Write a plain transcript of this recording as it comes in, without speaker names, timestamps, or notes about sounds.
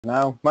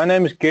Now, my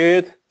name is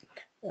Gert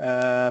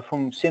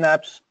from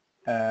Xinaps.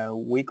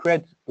 We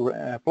create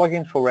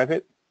plugins for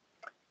Revit,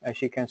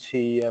 as you can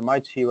see,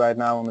 might see right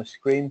now on the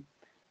screen.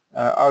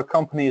 Our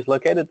company is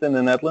located in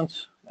the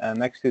Netherlands,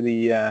 next to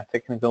the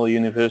Technical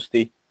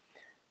University.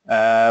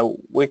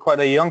 We're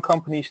quite a young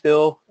company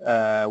still.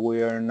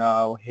 We are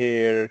now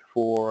here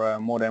for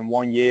more than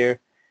 1 year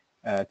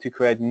to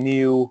create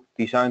new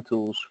design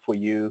tools for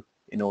you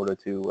in order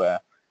to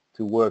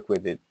work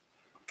with it.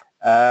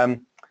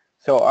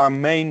 So our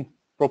main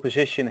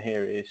proposition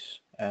here is,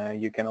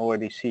 you can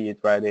already see it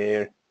right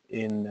here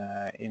in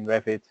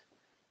Revit.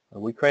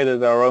 We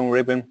created our own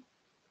ribbon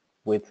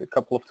with a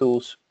couple of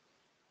tools.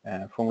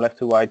 From left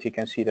to right you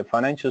can see the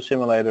financial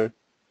simulator,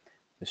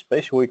 the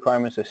spatial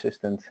requirements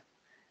assistant,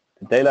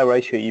 the daylight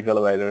ratio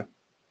evaluator,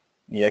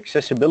 the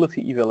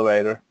accessibility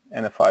evaluator,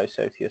 and a fire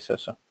safety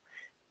assessor.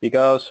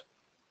 Because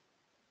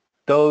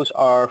those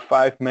are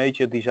 5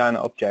 major design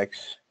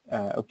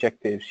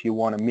objectives you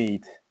want to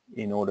meet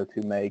in order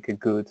to make a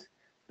good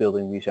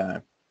building design.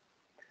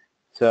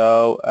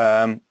 So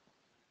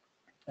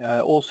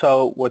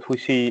also what we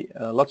see,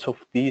 lots of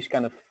these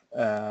kind of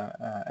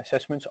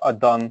assessments are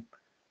done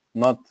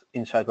not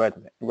inside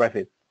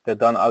Revit, they're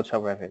done outside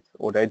Revit,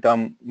 or they're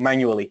done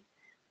manually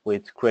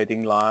with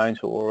creating lines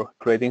or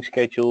creating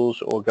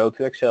schedules, or go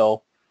to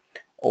Excel,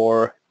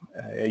 or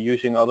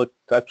using other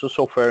types of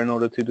software in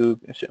order to do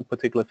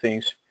particular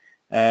things.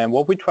 And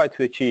what we try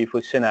to achieve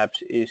with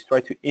Xinaps is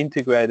try to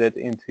integrate it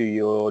into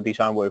your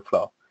design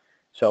workflow.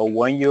 So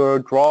when you're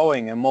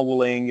drawing and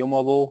modeling your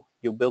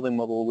building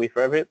model with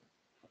Revit,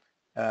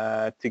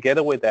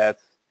 together with that,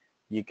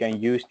 you can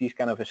use these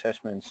kind of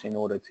assessments in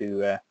order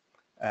to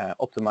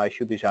optimize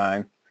your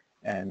design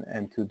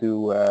and to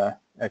do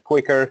a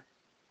quicker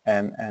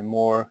and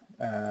more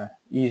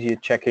easier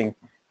checking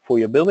for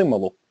your building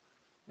model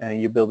and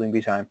your building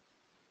design.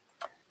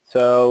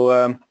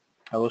 So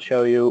I will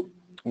show you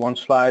one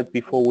slide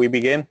before we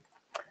begin.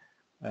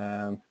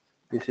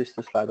 This is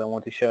the slide I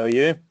want to show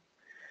you.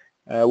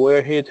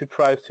 We're here to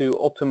try to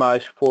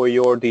optimize for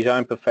your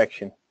design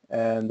perfection,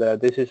 and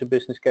this is a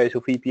business case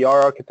of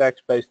EPR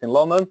Architects based in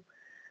London.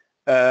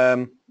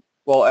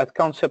 Well, at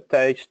concept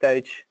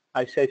stage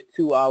I saved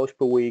 2 hours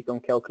per week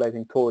on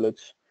calculating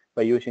toilets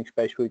by using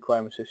Spatial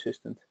Requirements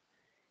Assistant.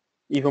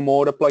 Even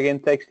more, the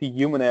plugin takes the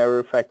human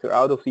error factor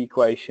out of the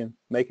equation,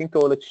 making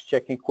toilets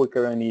checking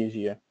quicker and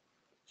easier.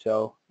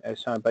 So,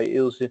 as signed by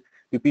Ilse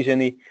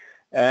Dupizeni.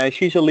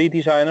 She's a lead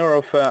designer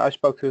of, I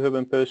spoke to her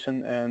in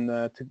person,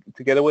 and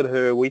together with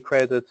her we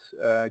created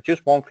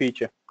just one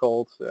feature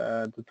called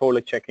the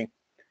toilet checking.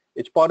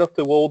 It's part of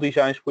the wall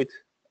design suite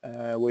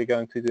we're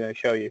going to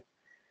show you.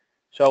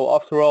 So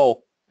after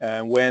all,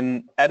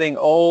 when adding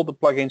all the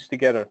plugins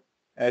together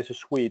as a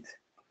suite,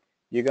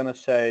 you're going to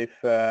save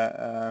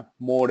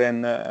more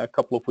than a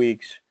couple of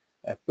weeks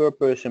per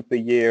person per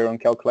year on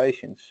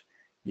calculations.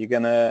 You're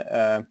going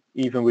to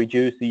even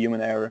reduce the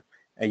human error,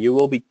 and you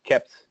will be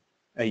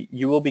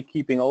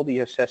keeping all the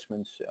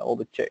assessments, all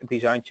the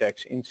design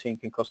checks in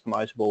sync and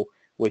customizable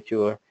with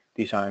your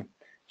design.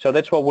 So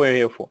that's what we're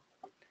here for.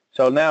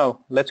 So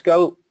now let's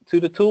go to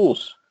the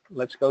tools.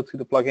 Let's go to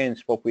the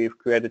plugins, what we've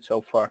created so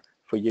far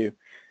for you.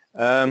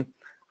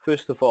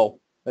 First of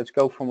all, let's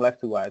go from left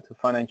to right to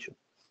financial.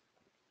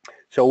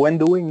 So when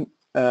doing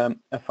a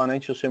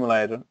financial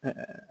simulation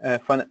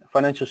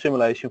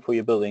for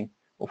your building,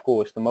 of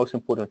course, the most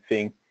important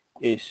thing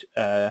is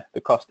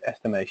the cost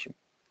estimation.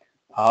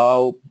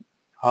 How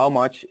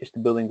much is the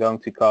building going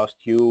to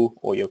cost you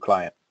or your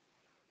client?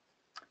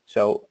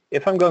 So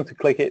if I'm going to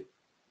click it,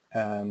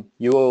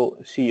 you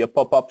will see a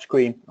pop-up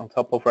screen on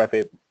top of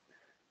Revit.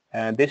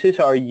 And this is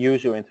our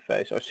user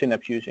interface, our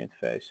Xinaps user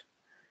interface.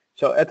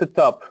 So at the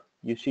top,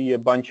 you see a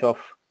bunch of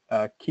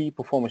key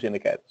performance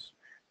indicators.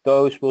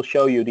 Those will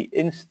show you the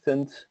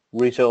instant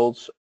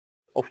results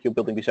of your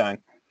building design.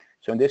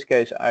 So in this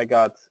case, I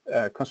got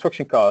a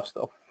construction cost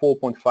of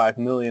 $4.5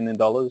 million in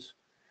dollars,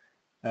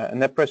 a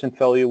net present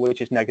value which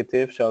is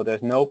negative, so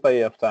there's no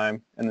payoff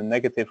time, and a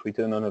negative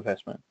return on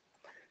investment.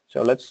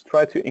 So let's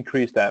try to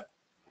increase that.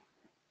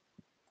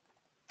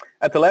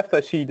 At the left,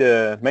 I see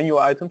the menu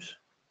items.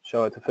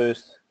 So at the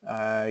first,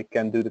 I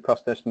can do the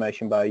cost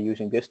estimation by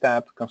using this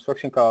tab,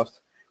 construction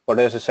cost, or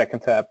there's a second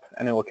tab,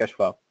 annual cash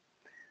flow.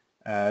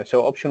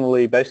 So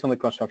optionally, based on the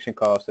construction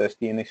cost, there's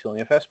the initial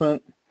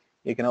investment.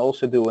 You can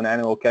also do an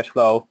annual cash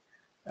flow,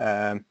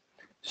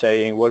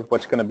 saying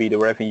what's going to be the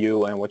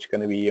revenue and what's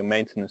going to be your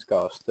maintenance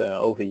cost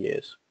over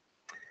years.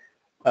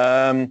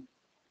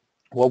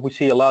 What we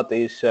see a lot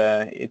is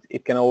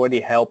it can already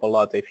help a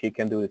lot if you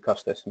can do the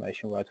cost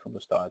estimation right from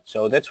the start.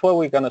 So that's where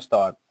we're going to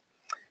start.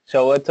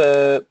 So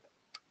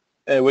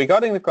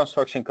regarding the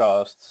construction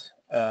costs,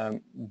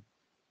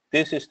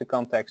 this is the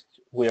context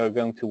we are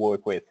going to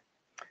work with.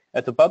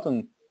 At the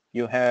bottom,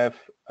 you have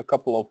a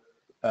couple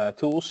of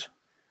tools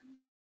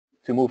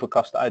to move a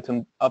cost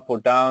item up or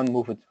down,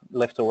 move it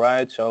left or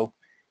right. So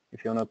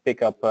if you want to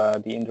pick up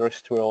the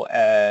industrial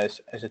as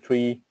a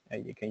tree,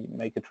 you can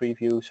make a tree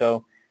view.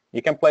 So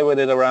you can play with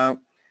it around,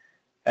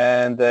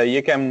 and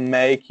you can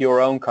make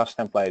your own cost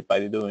template by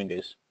doing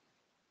this.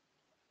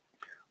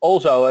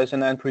 Also, as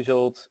an end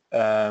result,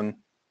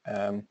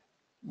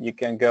 you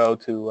can go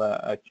to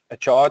a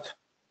chart.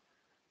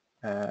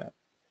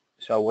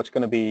 So what's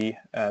going to be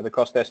the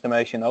cost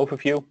estimation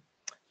overview.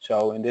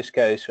 So in this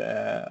case,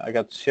 I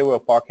got 0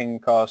 parking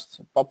costs,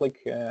 public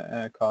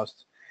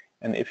costs.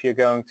 And if you're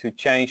going to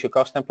change your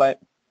cost template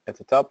at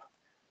the top,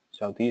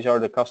 so these are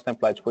the cost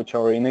templates which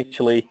are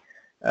initially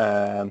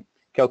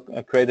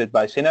created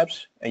by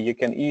Xinaps, and you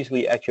can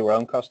easily add your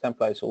own cost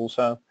templates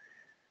also.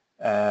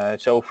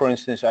 So for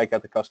instance, I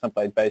got the cost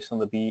template based on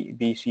the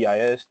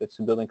BCIS, that's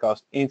the Building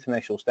Cost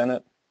International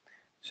Standard.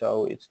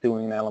 So it's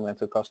doing an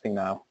elemental costing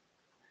now.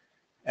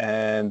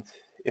 And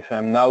if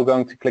I'm now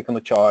going to click on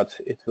the chart,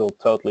 it will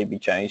totally be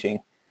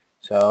changing.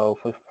 So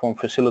from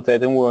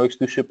facilitating works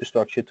to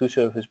superstructure to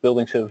service,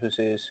 building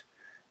services,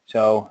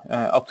 so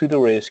up to the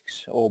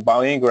risks or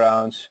bowing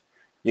grounds,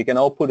 you can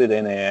all put it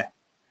in here.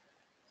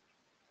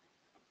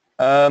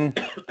 I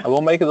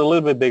will make it a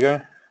little bit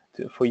bigger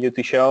for you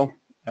to show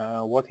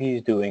what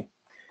he's doing.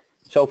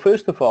 So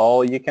first of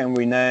all, you can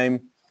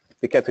rename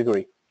the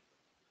category.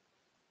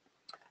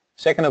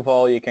 Second of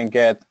all, you can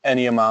get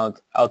any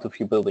amount out of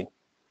your building.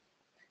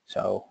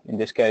 So in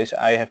this case,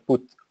 I have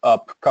put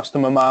up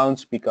custom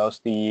amounts because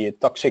the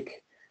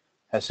toxic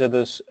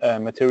hazardous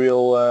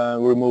material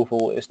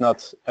removal is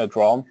not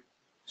drawn.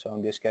 So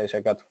in this case, I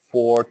got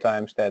 4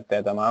 times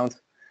that amount.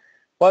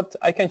 But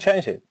I can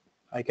change it.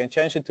 I can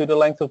change it to the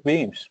length of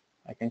beams.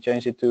 I can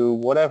change it to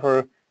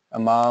whatever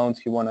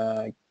amount you want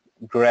to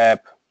grab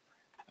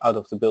out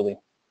of the building.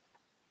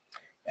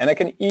 And I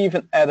can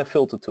even add a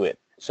filter to it.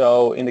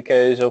 So in the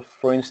case of,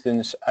 for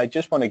instance, I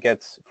just want to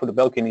get, for the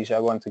balconies, I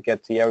want to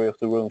get the area of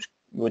the rooms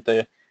with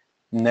the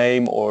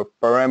name or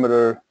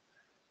parameter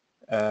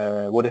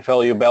with the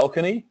value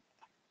balcony.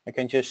 I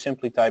can just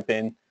simply type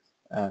in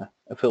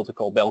a filter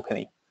called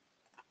balcony.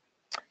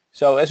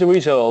 So as a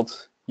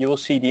result, you will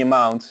see the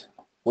amount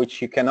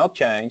which you cannot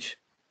change,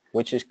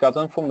 which is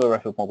gotten from the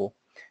Revit model.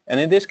 And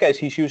in this case,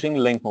 he's using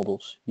link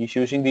models. He's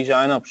using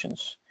design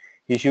options.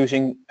 He's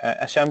using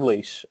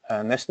assemblies,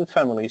 nested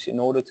families in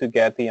order to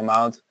get the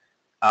amount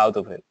out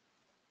of it.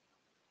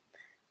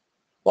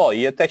 Well,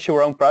 you attach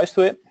your own price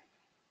to it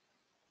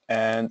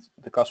and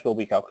the cost will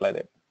be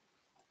calculated.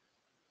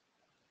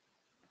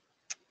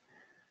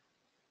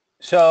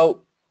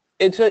 So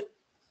it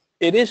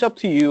is up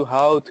to you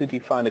how to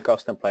define the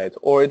cost template,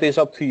 or it is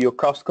up to your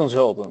cost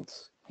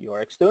consultant,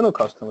 your external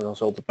cost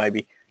consultant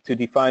maybe, to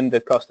define the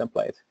cost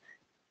template.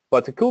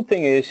 But the cool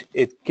thing is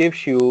it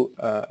gives you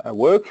a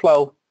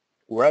workflow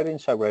right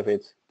inside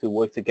Revit to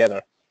work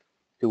together,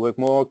 to work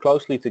more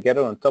closely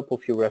together on top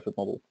of your Revit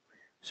model.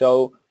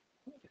 So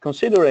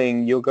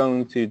considering you're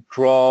going to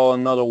draw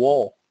another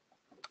wall,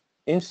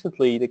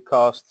 instantly the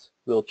cost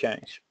will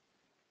change.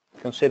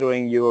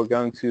 Considering you're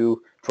going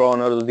to draw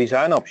another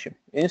design option,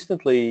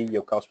 instantly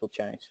your cost will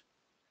change.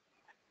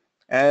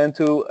 And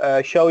to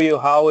show you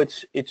how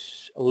it's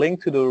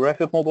linked to the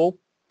Revit model,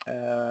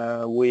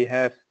 we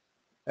have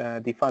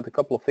defined a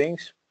couple of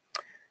things.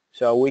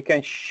 So we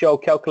can show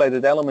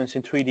calculated elements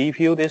in 3D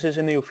view. This is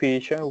a new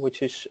feature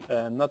which is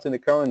not in the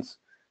current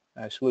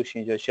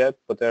solution just yet,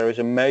 but there is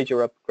a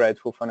major upgrade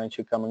for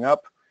financial coming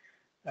up.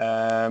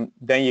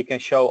 Then you can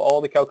show all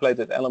the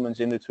calculated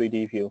elements in the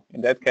 3D view.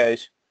 In that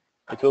case,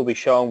 it will be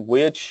shown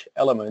which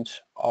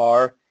elements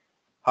are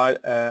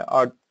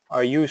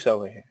used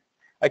over here.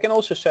 I can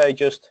also say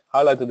just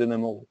highlighted in the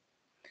model.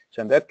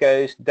 So in that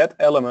case, that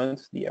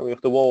element, the area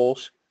of the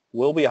walls,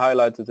 will be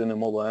highlighted in the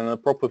model and a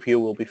proper view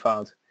will be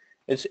found.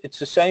 It's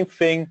the same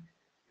thing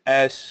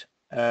as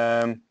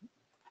the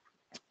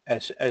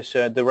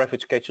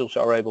Revit schedules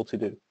are able to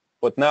do.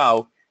 But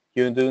now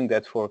you're doing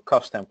that for a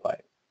cost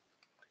template.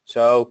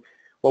 So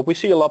what we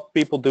see a lot of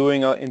people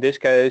doing in this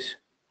case,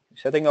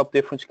 setting up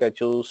different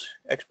schedules,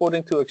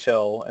 exporting to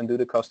Excel and do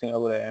the costing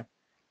over there.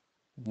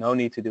 No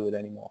need to do it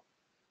anymore.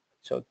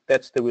 So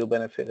that's the real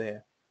benefit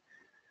here.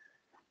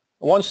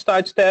 One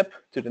side step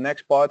to the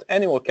next part,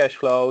 annual cash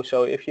flow.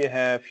 So if you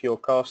have your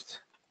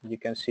cost, you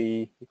can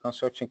see the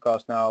construction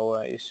cost now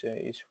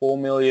is 4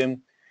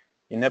 million.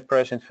 Your net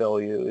present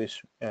value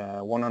is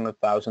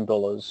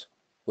 $100,000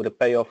 with a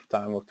payoff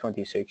time of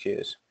 26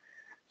 years.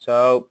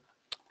 So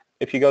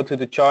if you go to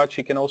the chart,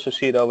 you can also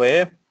see it over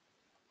here.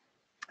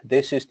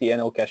 This is the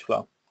annual cash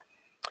flow.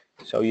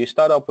 So you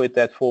start up with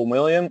that 4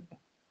 million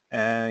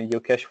and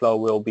your cash flow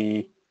will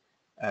be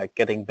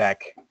getting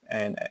back,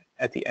 and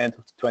at the end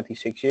of the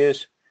 26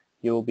 years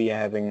you will be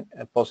having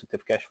a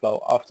positive cash flow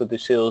after the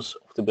sales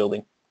of the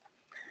building.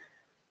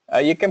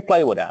 You can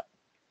play with that.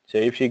 So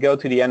if you go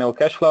to the annual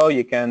cash flow,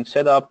 you can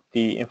set up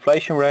the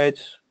inflation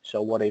rates.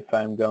 So what if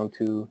I'm going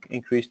to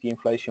increase the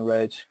inflation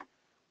rates?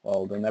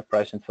 Well, the net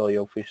present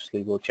value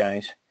obviously will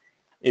change.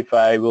 If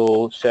I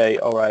will say,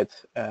 all right,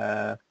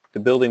 the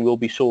building will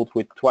be sold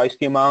with twice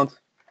the amount,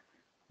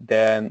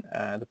 then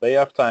the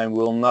payoff time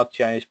will not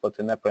change, but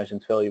the net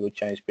present value will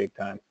change big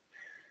time.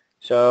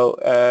 So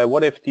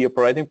what if the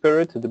operating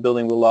period of the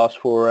building will last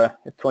for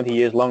 20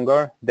 years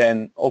longer?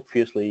 Then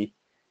obviously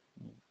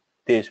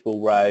this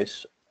will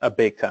rise a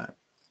big time.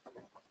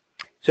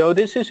 So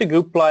this is a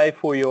good play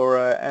for your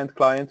end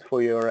client,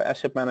 for your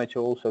asset manager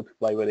also to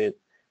play with it.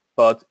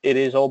 But it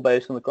is all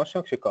based on the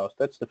construction cost.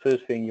 That's the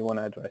first thing you want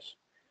to address,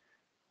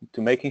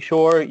 to making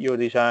sure your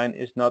design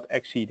is not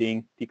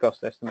exceeding the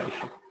cost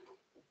estimation.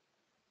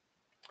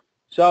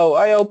 So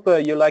I hope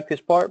you like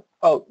this part.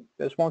 Oh,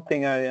 there's one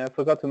thing I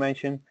forgot to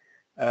mention.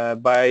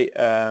 By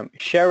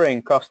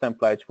sharing cost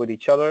templates with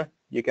each other,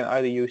 you can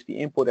either use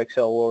the import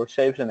Excel or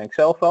save as an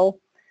Excel file.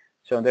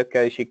 So in that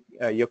case,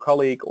 your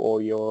colleague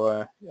or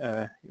your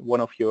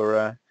one of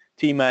your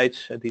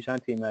teammates, design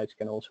teammates,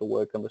 can also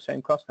work on the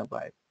same cost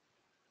template.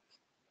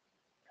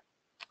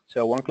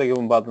 So one click of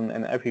a button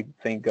and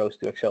everything goes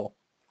to Excel.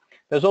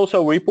 There's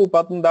also a report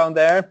button down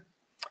there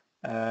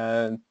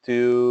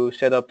to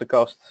set up the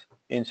cost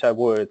inside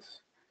Word.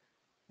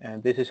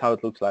 And this is how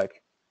it looks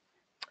like.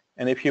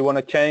 And if you want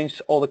to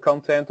change all the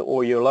content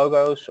or your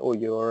logos or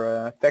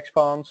your text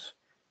fonts,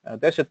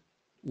 there's a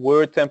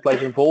Word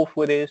template involved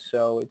with this,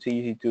 so it's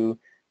easy to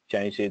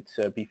change it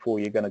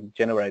before you're going to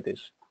generate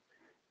this.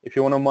 If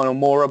you want to know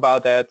more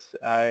about that,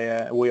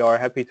 we are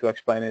happy to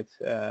explain it.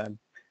 And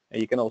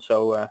you can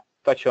also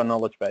touch your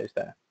knowledge base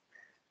there.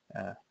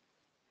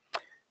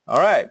 All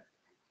right.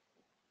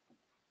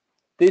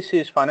 This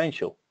is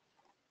financial.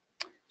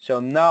 So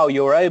now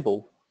you're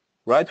able,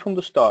 right from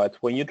the start,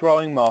 when you're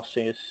drawing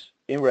masses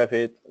in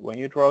Revit, when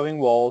you're drawing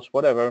walls,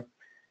 whatever,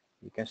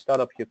 you can start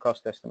up your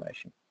cost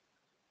estimation.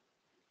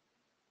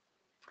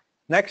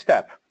 Next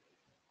step,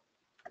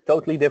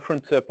 totally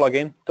different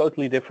plugin,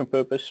 totally different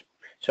purpose.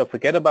 So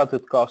forget about the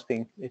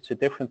costing, it's a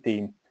different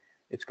theme.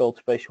 It's called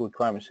Spatial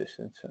Requirements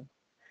Assistant.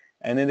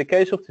 And in the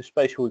case of the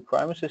Spatial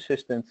Requirements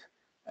Assistant,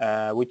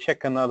 we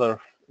check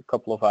another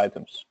couple of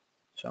items.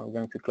 So I'm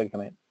going to click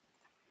on it.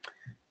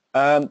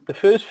 The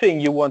first thing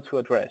you want to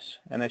address,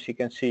 and as you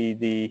can see,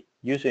 the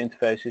user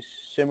interface is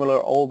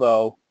similar,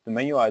 although the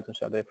menu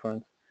items are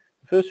different.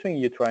 The first thing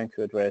you're trying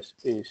to address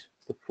is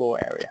the floor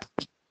area.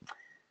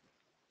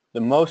 The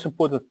most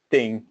important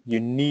thing you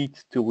need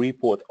to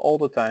report all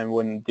the time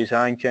when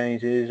design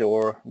changes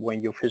or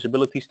when your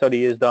feasibility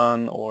study is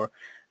done, or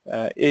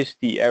is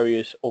the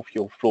areas of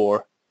your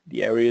floor,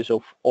 the areas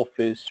of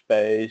office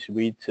space,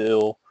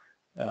 retail,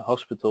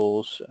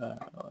 hospitals,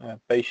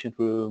 patient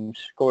rooms,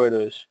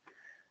 corridors.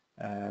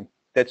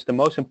 That's the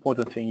most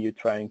important thing you're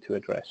trying to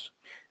address.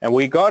 And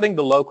regarding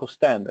the local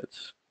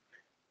standards,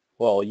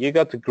 well, you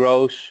got the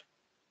gross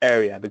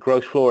area, the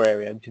gross floor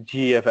area, the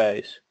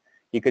GFAs.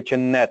 You got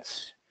your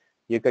nets.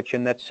 You got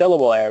your net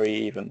sellable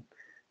area even.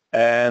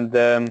 And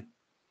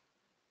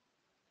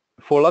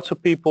for lots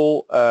of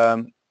people,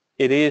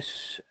 it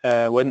is,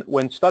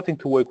 when starting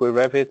to work with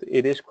Revit,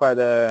 it is quite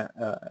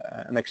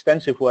an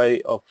extensive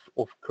way of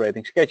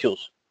creating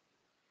schedules.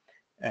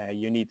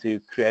 You need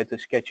to create a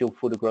schedule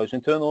for the gross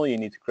internal, you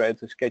need to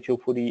create a schedule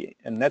for the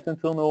net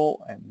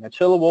internal and net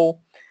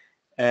sellable,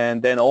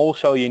 and then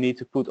also you need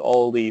to put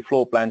all the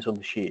floor plans on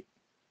the sheet.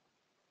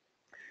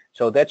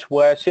 So that's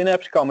where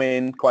Xinaps come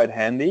in quite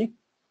handy.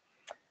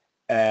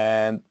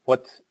 And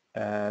what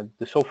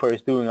the software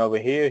is doing over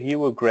here, he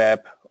will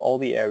grab all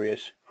the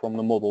areas from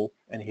the model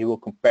and he will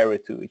compare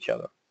it to each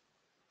other.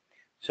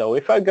 So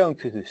if I go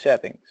into the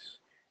settings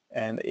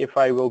and if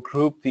I will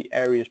group the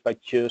areas by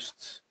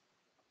just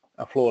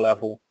a floor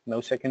level, no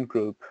second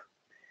group,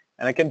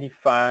 and I can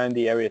define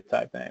the area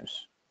type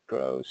names,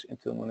 gross,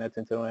 internal, net,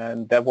 internal,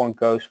 and that one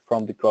goes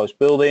from the gross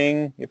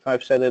building if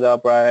I've set it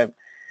up right,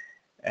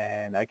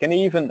 and I can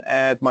even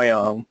add my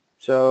own.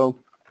 So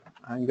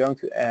I'm going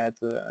to add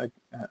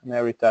an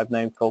area type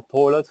name called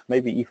toilet,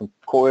 maybe even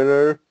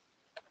corridor.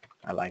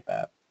 I like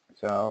that.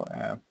 So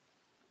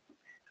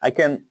I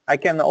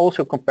can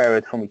also compare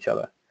it from each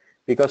other,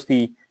 because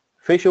the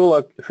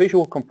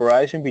visual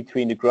comparison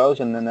between the gross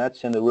and the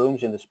nets and the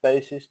rooms and the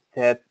spaces,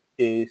 that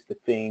is the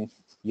thing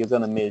you're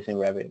gonna miss in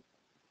Revit.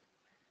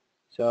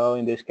 So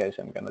in this case,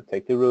 I'm gonna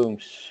take the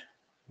rooms.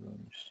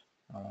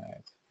 All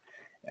right,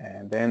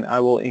 and then I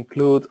will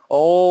include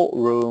all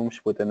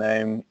rooms with the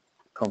name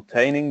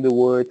containing the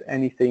word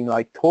anything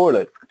like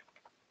toilet,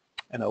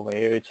 and over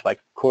here it's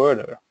like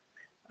corridor.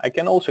 I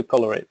can also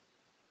color it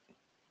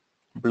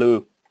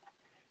blue.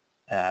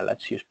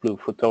 Let's use blue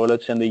for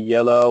toilets and the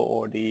yellow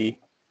or the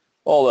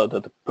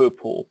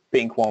purple,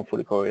 pink one for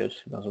the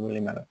corridors. It doesn't really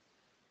matter.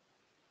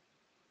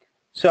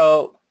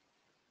 So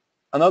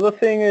another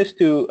thing is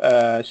to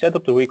set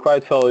up the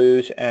required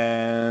values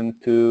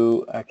and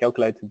to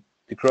calculate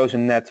the gross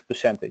and net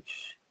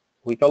percentage.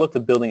 We call it the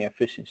building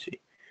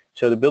efficiency.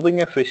 So the building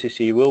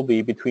efficiency will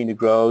be between the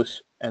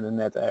gross and the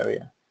net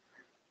area.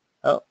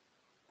 Oh,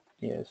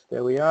 yes,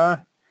 there we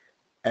are.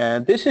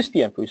 And this is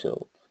the end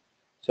result.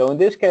 So in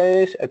this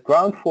case, at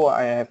ground floor,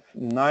 I have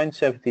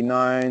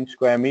 979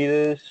 square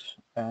meters,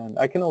 and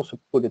I can also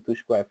put it to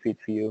square feet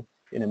for you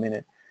in a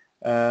minute.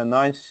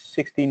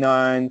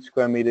 969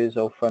 square meters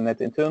of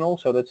net internal,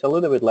 so that's a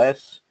little bit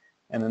less,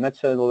 and the net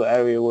sellable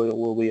area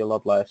will be a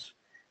lot less.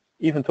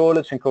 Even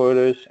toilets and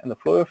corridors, and the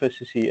floor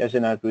efficiency as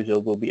an end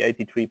result will be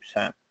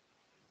 83%.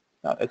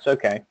 Now it's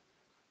okay.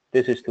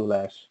 This is too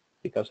less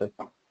because I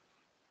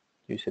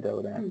use it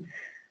over there.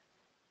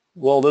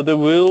 Well, the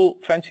real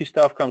fancy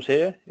stuff comes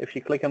here. If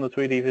you click on the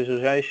 3D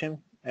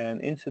visualization,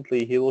 and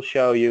instantly he will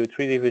show you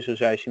 3D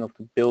visualization of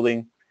the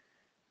building,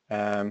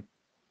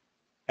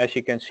 as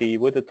you can see,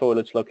 with the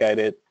toilets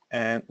located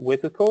and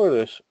with the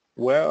corridors.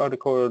 Where are the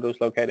corridors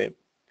located?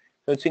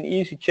 So it's an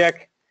easy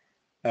check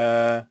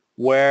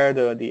where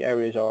the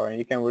areas are, and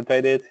you can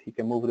rotate it, you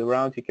can move it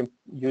around, you can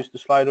use the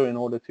slider in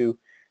order to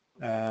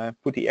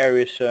put the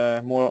areas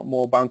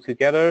more bound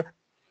together.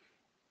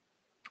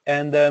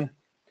 And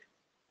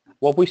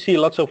what we see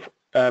lots of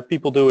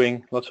people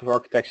doing, lots of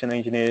architects and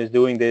engineers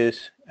doing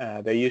this,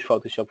 they use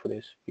Photoshop for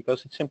this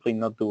because it's simply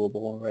not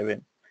doable in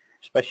Revit,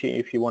 especially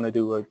if you want to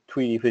do a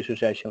 3D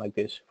visualization like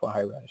this for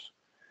high-rise.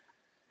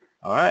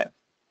 All right.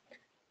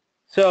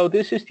 So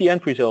this is the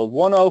end result,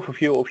 one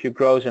overview of your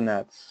gross and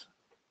nets.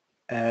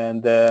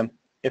 And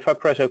if I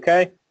press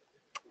OK,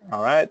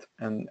 all right,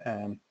 and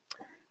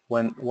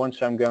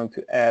once I'm going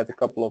to add a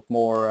couple of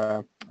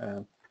more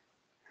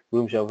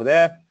rooms over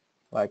there,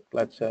 like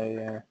let's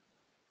say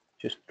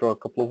just draw a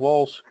couple of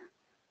walls.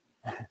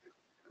 Come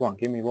on,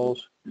 give me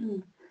walls.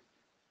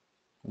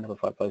 Another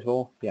fireplace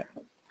wall. Yeah,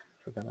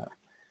 forget that.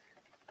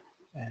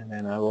 And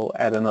then I will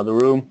add another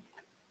room,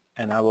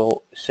 and I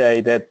will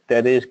say that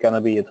that is gonna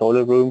be a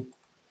toilet room.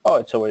 Oh,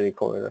 it's already a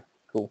corridor.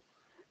 Cool.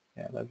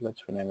 Yeah,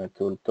 let's rename it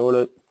to the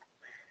toilet.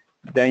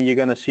 Then you're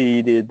gonna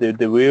see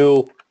the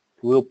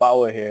real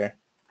power here.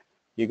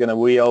 You're gonna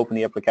reopen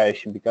the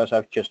application because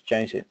I've just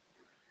changed it,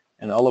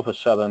 and all of a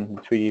sudden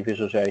the 3D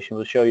visualization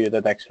will show you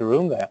that extra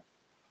room there,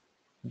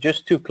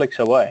 just 2 clicks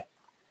away.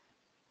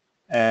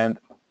 And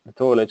the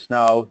toilet's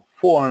now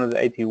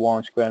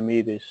 481 square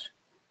meters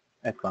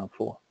at ground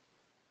floor.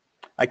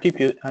 I keep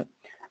you.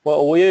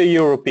 Well, we're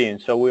European,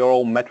 so we are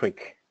all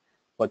metric,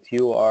 but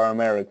you are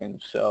American,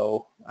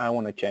 so I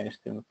want to change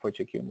the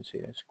project units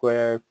here.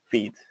 Square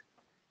feet.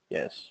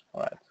 Yes,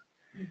 all right.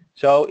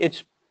 So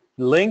it's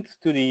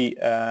linked to the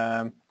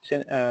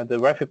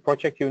Revit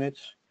project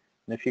units,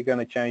 and if you're going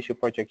to change your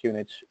project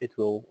units, it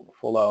will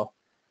follow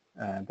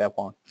that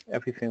one.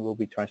 Everything will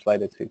be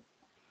translated to.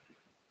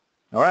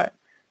 All right.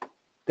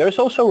 There's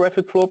also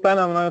Revit floor plan.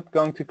 I'm not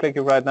going to click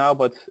it right now,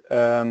 but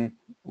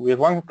with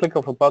one click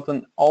of a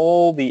button,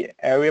 all the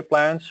area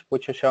plans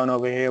which are shown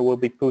over here will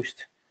be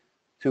pushed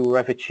to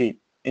Revit sheet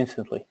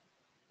instantly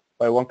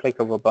by one click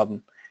of a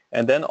button.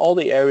 And then all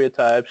the area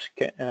types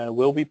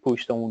will be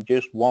pushed on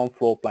just one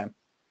floor plan.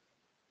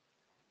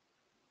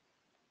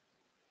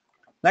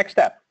 Next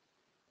step.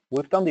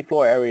 We've done the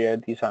floor area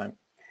design.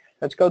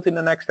 Let's go to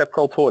the next step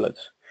called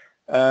toilets.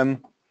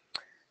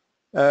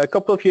 A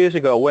couple of years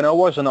ago, when I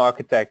was an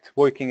architect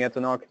working at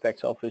an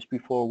architect's office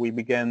before we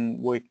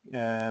began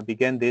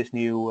this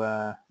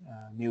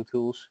new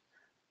tools,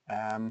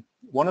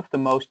 one of the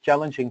most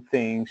challenging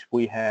things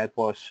we had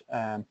was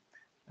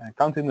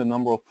counting the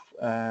number of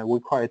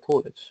required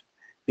toilets,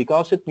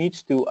 because it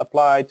needs to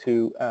apply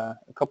to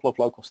a couple of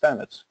local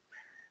standards.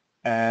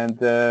 And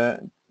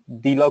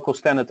the local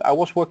standard I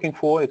was working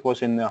for, it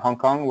was in Hong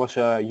Kong, was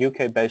a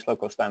UK-based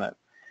local standard.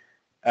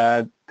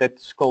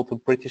 That's called the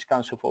British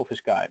Council for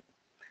Office Guide.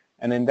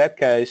 And in that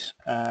case,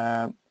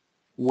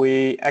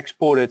 we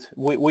exported,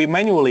 we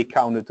manually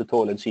counted the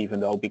toilets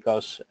even though,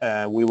 because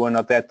we were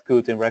not that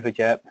good in Revit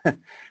yet.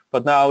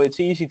 But now it's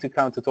easy to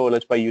count the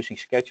toilets by using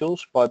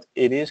schedules, but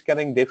it is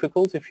getting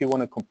difficult if you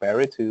want to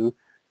compare it to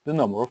the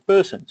number of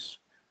persons.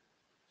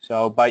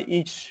 So by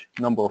each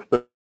number of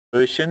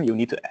person, you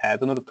need to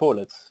add another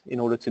toilet in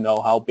order to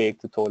know how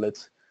big the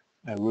toilet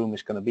room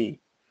is going to be.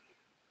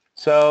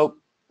 So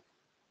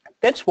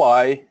that's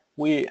why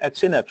we at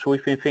Xinaps,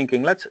 we've been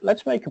thinking,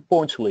 let's make a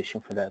point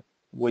solution for that,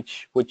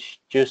 which is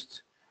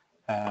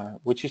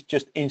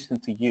just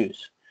instant to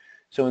use.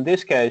 So in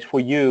this case, for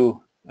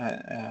you,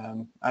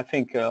 I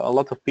think a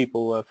lot of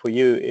people, for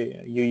you,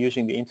 you're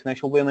using the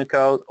International Building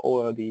Code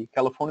or the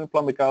California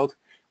Plumbing Code,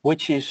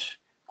 which is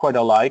quite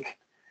alike.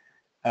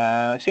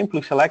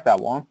 Simply select that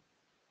one,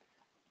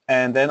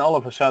 and then all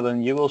of a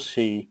sudden you will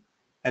see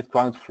at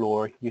ground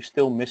floor you're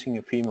still missing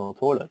a female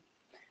toilet,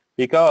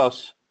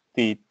 because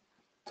the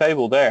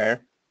table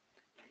there,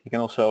 you can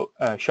also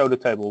show the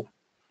table.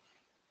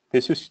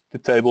 This is the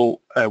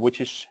table which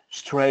is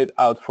straight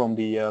out from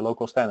the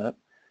local standard.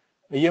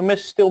 You're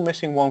still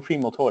missing one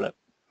female toilet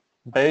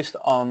based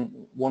on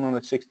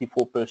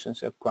 164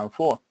 persons at ground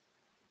floor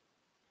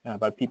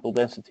by people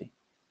density.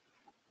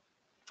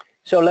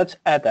 So let's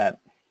add that.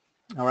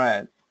 All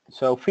right,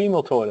 so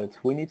female toilet,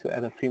 we need to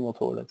add a female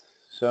toilet.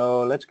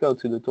 So let's go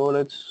to the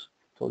toilets,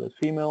 toilet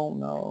female,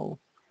 no,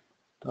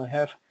 do I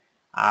have?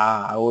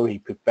 I already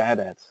prepared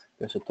that.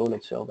 There's a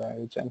toilet cell there,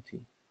 it's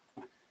empty.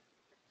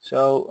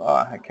 So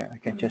I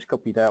can just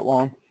copy that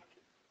one.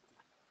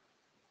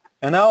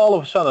 And now all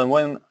of a sudden,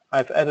 when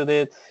I've added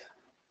it,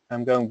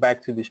 I'm going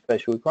back to the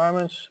special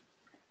requirements,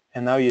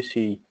 and now you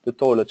see the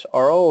toilets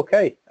are all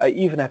okay. I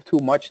even have too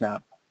much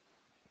now.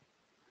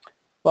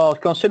 Well,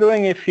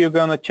 considering if you're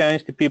going to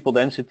change the people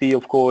density,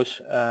 of course,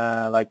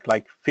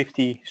 like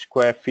 50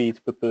 square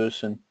feet per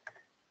person,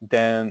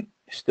 then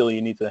still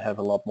you need to have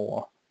a lot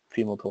more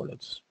female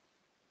toilets.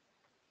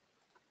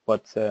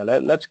 but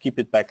let's keep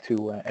it back to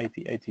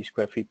 80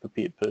 square feet per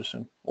person,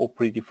 or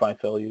predefined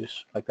values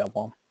like that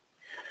one.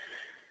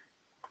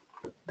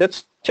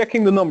 That's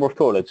checking the number of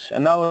toilets,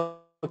 and now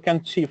I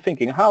can see you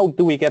thinking, how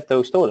do we get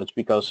those toilets?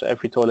 Because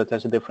every toilet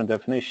has a different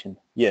definition.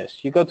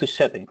 Yes, you go to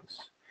settings.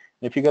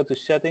 If you go to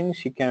settings,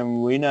 you can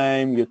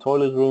rename your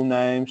toilet room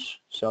names.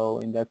 So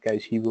in that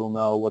case, he will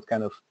know what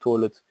kind of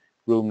toilet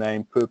room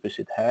name purpose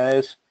it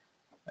has,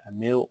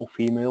 male or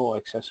female or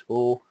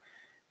accessible,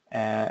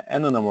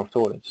 and the number of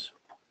toilets.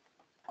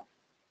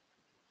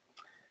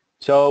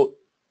 So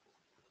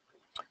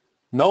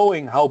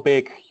knowing how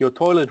big your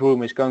toilet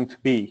room is going to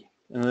be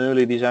in an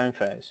early design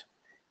phase,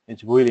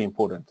 it's really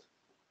important.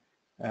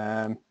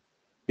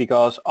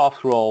 Because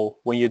after all,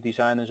 when your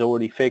design is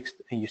already fixed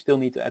and you still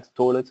need to add the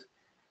toilet,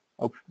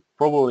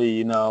 probably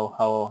you know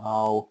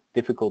how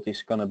difficult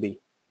it's going to be.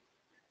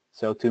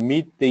 So to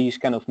meet these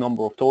kind of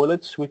number of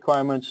toilets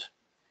requirements,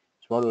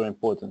 it's rather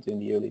important in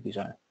the early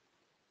design.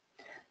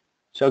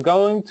 So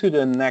going to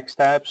the next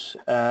steps,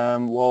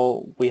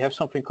 well, we have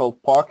something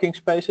called parking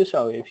spaces.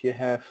 So if you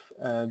have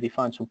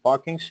defined some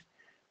parkings,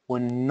 we're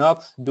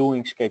not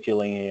doing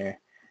scheduling here.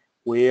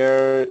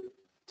 We're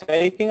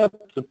taking up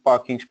the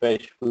parking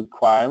space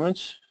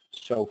requirements,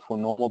 so for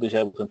normal,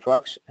 disabled and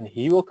trucks, and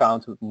he will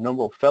count the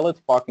number of valid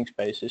parking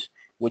spaces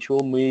which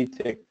will meet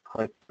the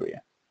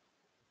criteria.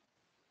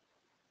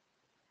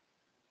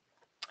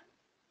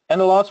 And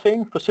the last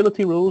thing,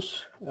 facility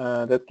rules,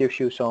 that gives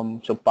you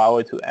some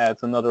power to add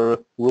another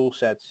rule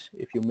sets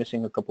if you're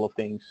missing a couple of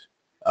things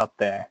up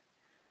there.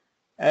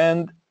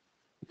 And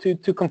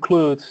to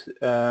conclude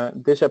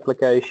this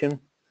application,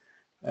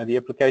 the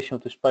application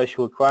of the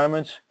spatial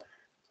requirements,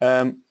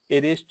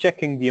 it is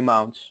checking the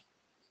amounts.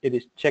 It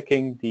is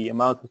checking the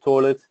amount of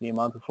toilets, the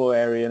amount of floor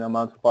area, and the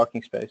amount of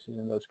parking spaces,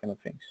 and those kind of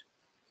things.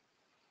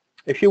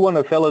 If you want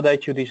to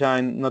validate your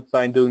design not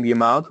by doing the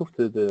amount of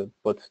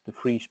but the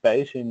free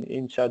space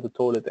inside the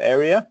toilet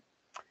area,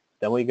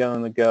 then we're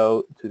going to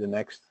go to the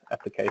next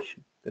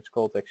application. That's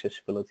called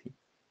accessibility.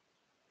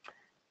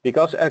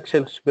 Because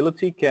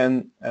accessibility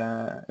can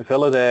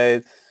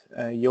validate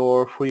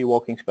your free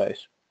walking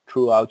space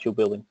throughout your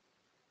building.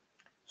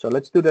 So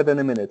let's do that in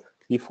a minute.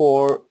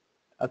 Before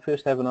I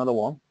first have another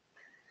one.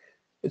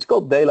 It's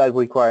called daylight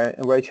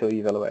ratio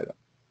evaluator.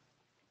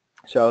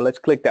 So let's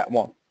click that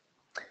one.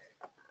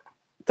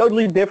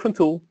 Totally different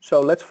tool. So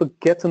let's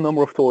forget the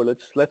number of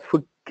toilets. Let's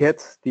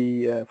forget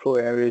the floor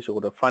areas or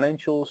the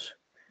financials.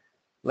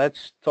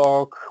 Let's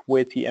talk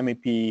with the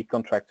MEP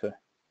contractor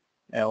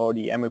or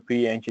the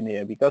MEP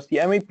engineer, because the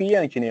MEP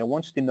engineer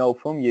wants to know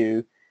from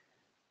you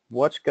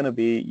what's going to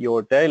be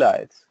your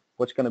daylight,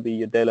 what's going to be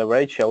your daylight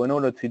ratio in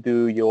order to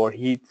do your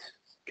heat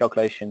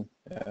calculation,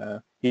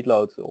 heat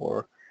load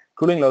or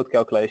cooling load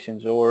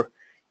calculations, or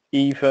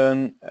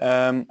even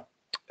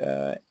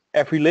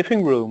every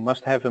living room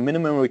must have a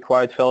minimum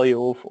required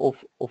value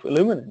of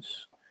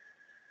illuminance.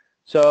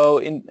 So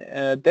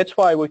that's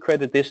why we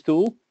created this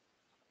tool,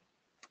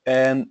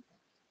 and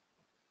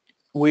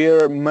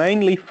we're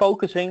mainly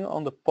focusing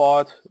on the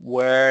part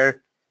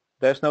where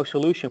there's no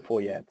solution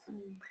for yet.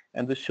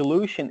 And the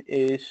solution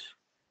is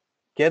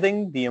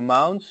getting the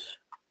amounts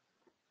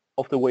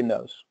of the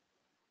windows.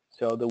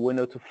 So the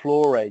window to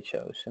floor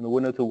ratios and the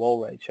window to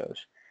wall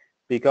ratios.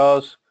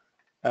 Because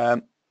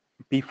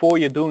before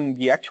you're doing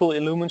the actual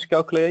illuminance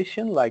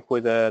calculation, like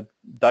with a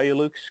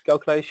Dialux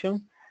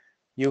calculation,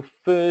 you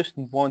first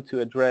want to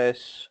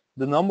address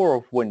the number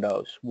of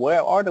windows.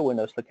 Where are the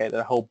windows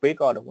located? How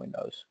big are the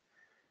windows?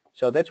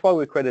 So that's why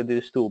we created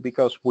this tool,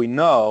 because we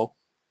know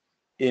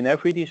in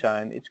every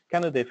design it's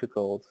kind of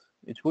difficult.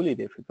 It's really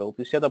difficult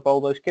to set up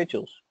all those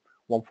schedules.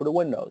 One for the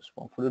windows,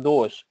 one for the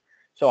doors.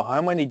 So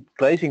how many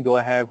glazing do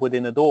I have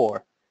within a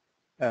door?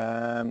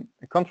 A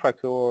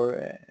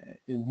contractor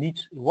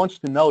wants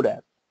to know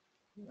that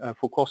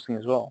for costing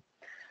as well.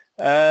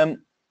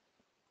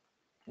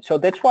 So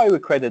that's why we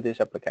created this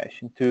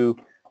application, to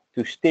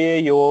steer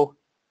your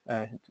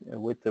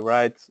with the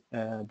right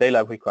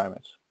daylight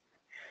requirements.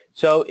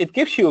 So it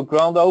gives you a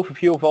ground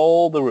overview of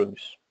all the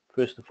rooms,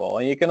 first of all,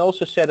 and you can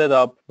also set it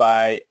up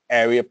by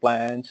area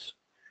plans,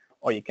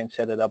 or you can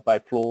set it up by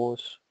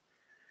floors.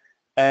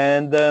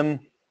 And there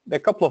are a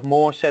couple of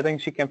more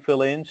settings you can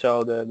fill in,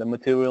 so the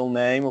material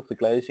name of the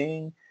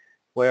glazing,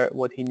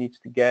 what he needs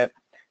to get,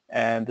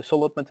 and the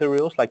solid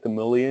materials like the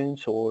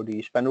mullions or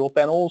the spandrel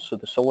panels, so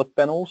the solid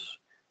panels,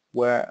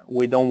 where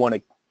we don't want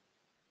to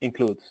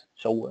include,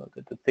 so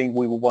the thing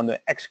we want to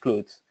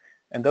exclude.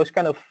 And those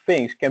kind of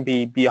things can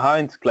be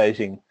behind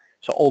glazing.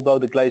 So although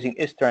the glazing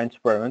is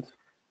transparent,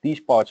 these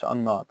parts are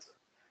not.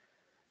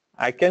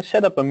 I can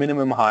set up a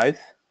minimum height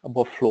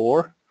above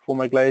floor for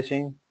my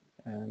glazing.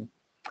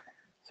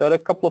 So there are a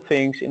couple of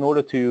things in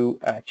order to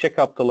check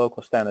up the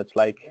local standards,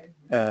 like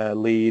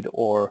LEED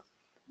or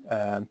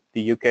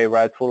the UK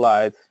Right for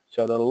Light.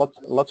 So there are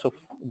lots of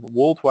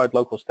worldwide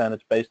local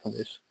standards based on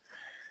this.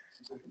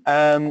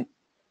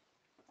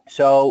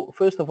 So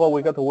first of all,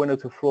 we got the window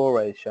to floor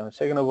ratio. And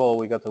second of all,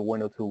 we got the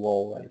window to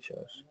wall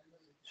ratios.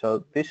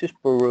 So this is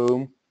per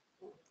room,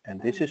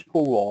 and this is per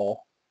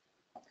wall.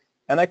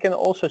 And I can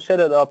also set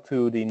it up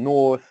to the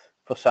north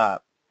facade.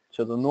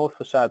 So the north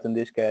facade in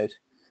this case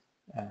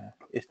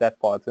is that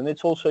part, and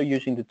it's also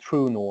using the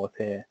true north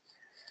here.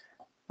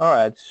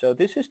 Alright, so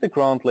this is the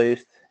grant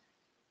list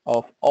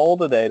of all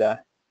the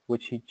data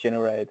which he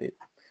generated.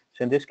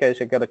 So in this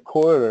case I got a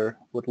corridor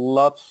with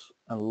lots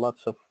and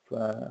lots of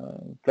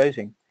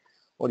glazing,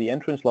 or the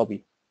entrance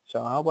lobby.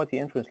 So how about the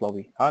entrance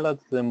lobby? Highlight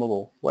the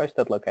model. Where's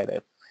that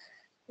located?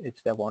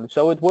 It's that one.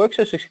 So it works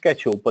as a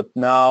schedule, but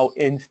now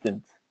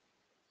instant.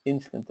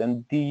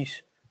 And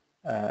these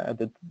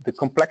the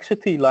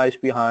complexity lies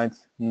behind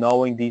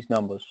knowing these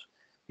numbers,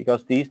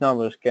 because these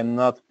numbers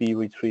cannot be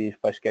retrieved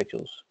by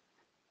schedules.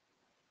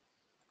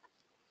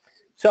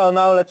 So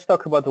now let's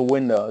talk about the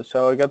windows.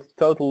 So I got the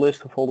total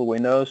list of all the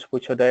windows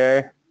which are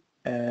there,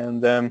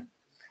 and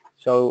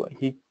so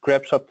he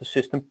grabs up the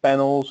system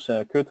panels,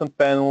 curtain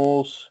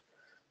panels,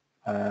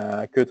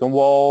 curtain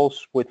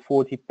walls with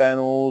 40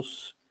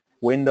 panels,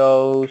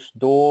 windows,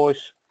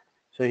 doors.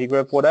 So he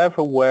grabbed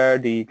whatever where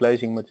the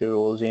glazing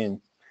material is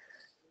in,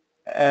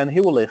 and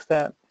he will list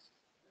that.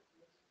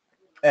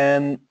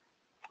 And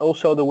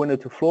also the window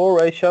to floor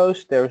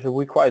ratios, there's a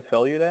required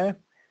value there.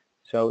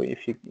 So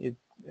if you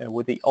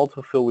with the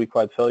autofill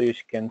required values,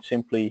 you can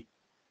simply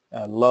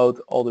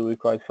load all the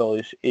required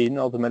values in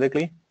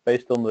automatically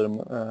based on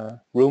the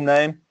room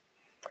name,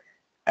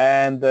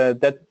 and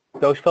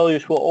those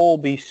values will all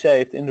be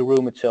saved in the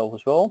room itself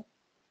as well.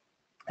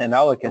 And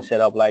now I can set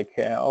up like,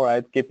 all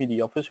right, give me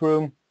the office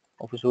room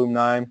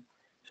 9.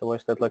 So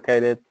where's that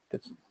located?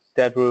 That's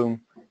that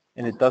room,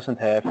 and it doesn't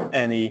have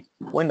any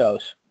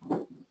windows.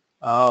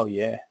 Oh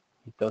yeah,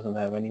 it doesn't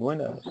have any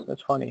windows.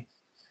 That's funny.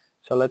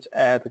 So let's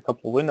add a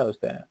couple of windows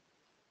there.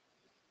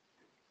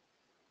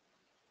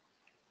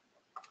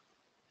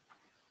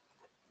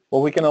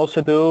 What we can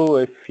also do,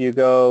 if you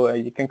go,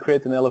 you can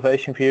create an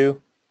elevation view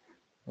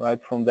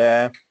right from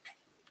there,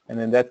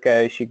 and in that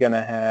case you're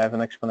gonna have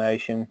an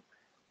explanation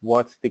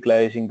what the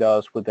glazing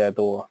does with that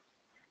door.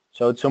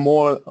 So it's a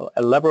more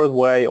elaborate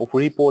way of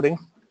reporting.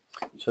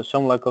 So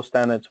some local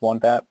standards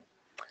want that.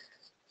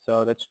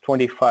 So that's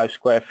 25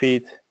 square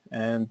feet,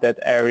 and that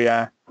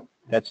area,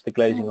 that's the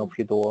glazing of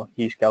your door.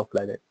 He's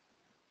calculated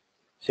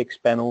 6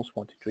 panels,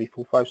 1, 2, 3,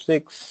 4, 5,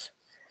 6,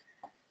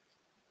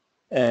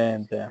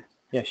 and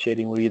yeah,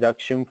 shading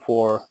reduction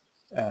for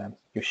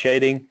your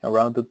shading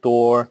around the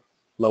door,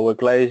 lower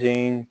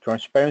glazing,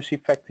 transparency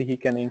factor he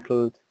can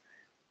include,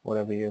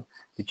 whatever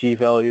the G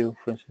value,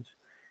 for instance.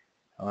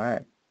 All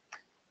right,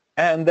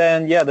 and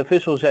then yeah, the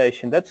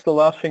visualization. That's the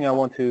last thing I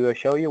want to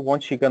show you.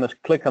 Once you're gonna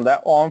click on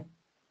that one,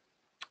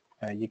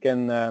 you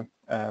can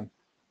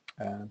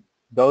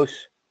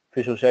those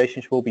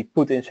visualizations will be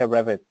put inside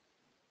Revit.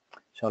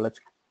 So let's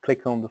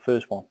click on the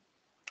first one.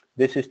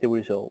 This is the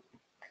result.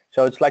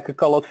 So it's like a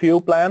colored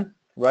view plan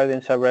right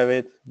inside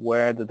Revit,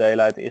 where the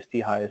daylight is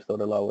the highest or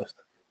the lowest,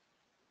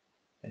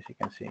 as you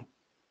can see.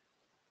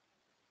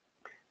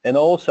 And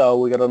also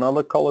we got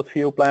another colored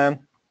view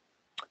plan.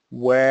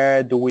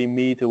 Where do we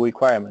meet the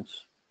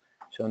requirements?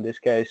 So in this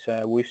case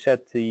we've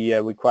set the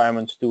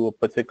requirements to a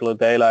particular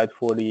daylight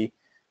for the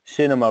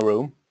cinema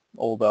room,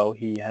 although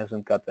he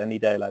hasn't got any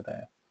daylight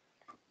there.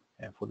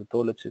 And for the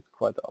toilets it's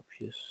quite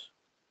obvious.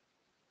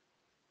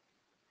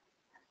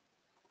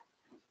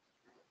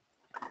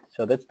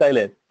 So that's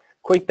daylight.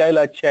 Quick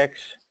daylight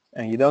checks,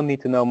 and you don't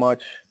need to know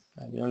much.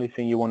 The only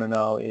thing you want to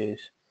know is,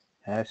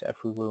 has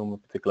every room a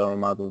particular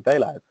amount of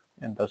daylight,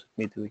 and does it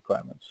meet the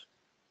requirements?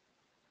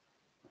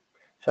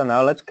 So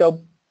now let's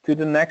go to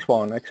the next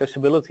one,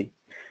 accessibility.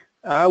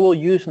 I will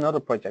use another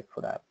project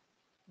for that.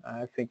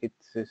 I think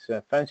it's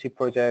a fancy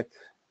project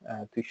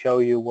to show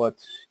you what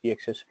the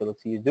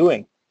accessibility is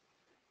doing.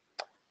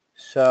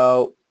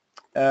 So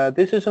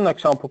this is an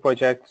example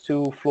project,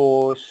 2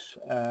 floors,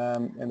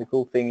 and the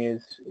cool thing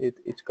is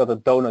it's got a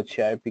donut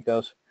shape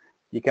because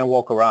you can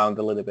walk around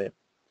a little bit.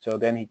 So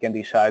then he can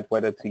decide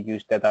whether to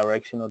use that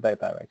direction or that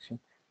direction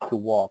to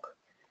walk.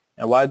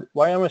 And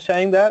why am I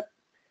saying that?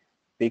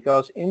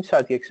 Because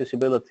inside the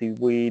accessibility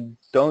we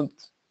don't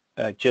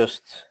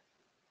just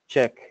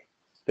check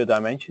the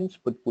dimensions,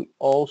 but we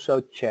also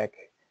check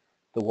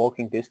the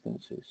walking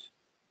distances.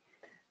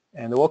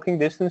 And the walking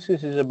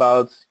distances is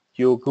about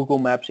your Google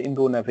Maps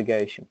indoor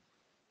navigation.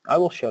 I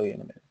will show you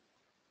in a minute.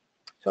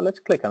 So let's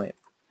click on it.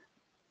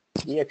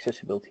 The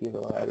accessibility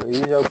evaluator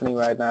is opening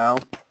right now,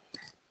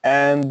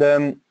 and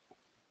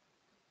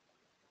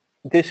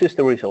this is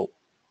the result.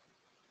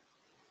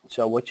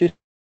 So what you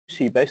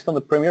see, based on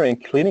the Premier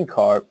and cleaning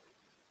card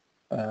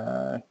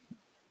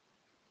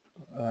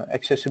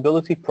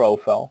accessibility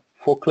profile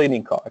for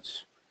cleaning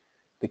cards,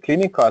 the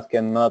cleaning card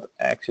cannot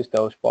access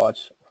those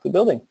parts of the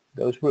building,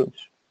 those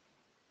rooms.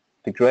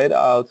 The grayed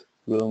out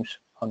rooms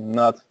are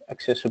not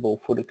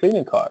accessible for the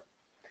cleaning card,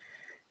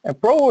 and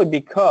probably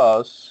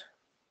because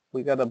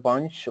we got a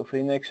bunch of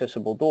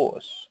inaccessible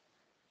doors.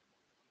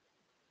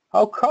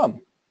 How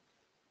come?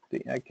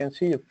 I can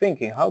see you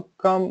thinking, how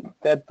come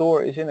that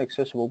door is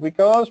inaccessible?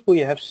 Because we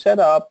have set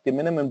up the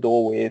minimum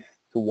door width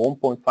to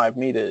 1.5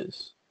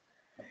 meters.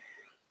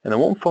 And the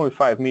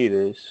 1.5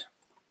 meters,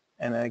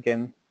 and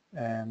again,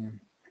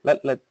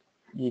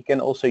 You can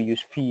also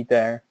use feet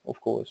there, of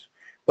course.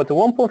 But the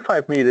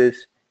 1.5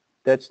 meters,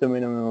 that's the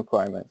minimum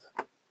requirement.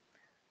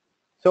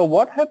 So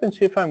what happens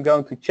if I'm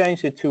going to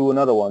change it to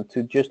another one,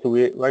 to just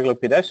the regular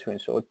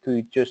pedestrians or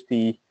to just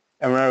the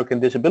American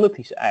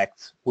Disabilities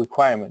Act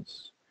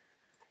requirements?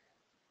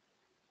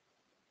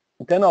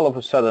 Then all of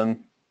a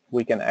sudden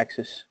we can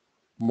access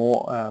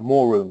more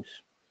rooms,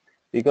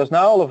 because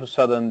now all of a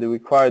sudden the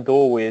required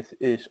door width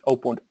is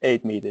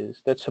 0.8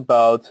 meters. That's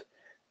about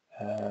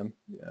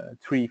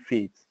 3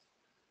 feet.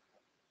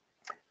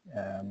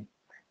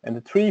 And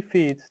the 3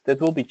 feet,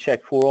 that will be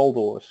checked for all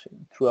doors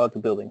throughout the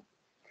building.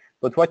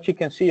 But what you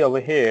can see over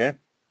here,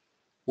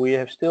 we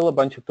have still a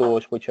bunch of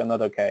doors which are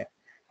not okay.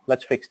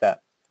 Let's fix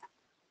that.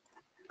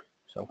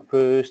 So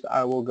first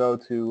I will go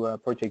to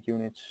project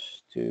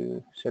units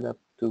to set up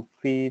 2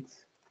 feet,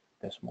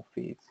 decimal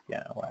feet.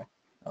 Yeah, all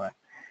right.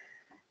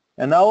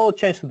 And now I'll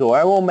change the door.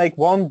 I will make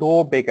one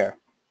door bigger.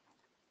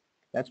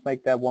 Let's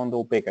make that one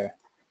door bigger.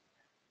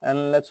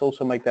 And let's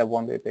also make that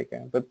one door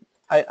bigger. But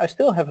I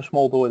still have a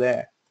small door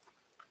there.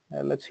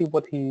 Let's see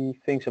what he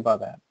thinks about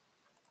that.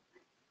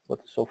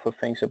 What the software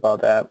thinks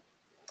about that.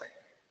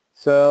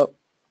 So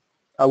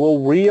I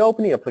will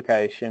reopen the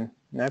application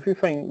and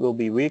everything will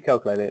be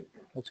recalculated.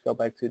 Let's go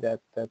back to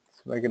that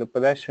regular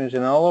pedestrians,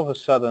 and all of a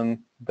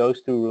sudden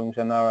those 2 rooms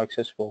are now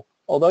accessible.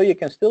 Although you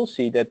can still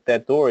see that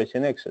that door is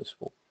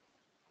inaccessible.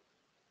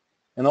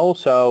 And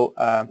also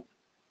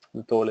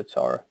the toilets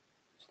are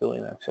still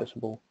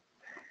inaccessible.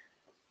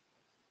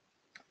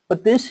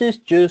 But this is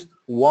just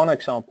one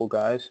example,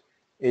 guys.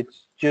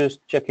 It's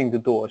just checking the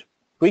doors.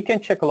 We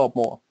can check a lot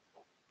more.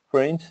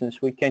 For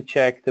instance, we can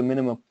check the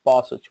minimum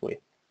passage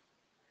width.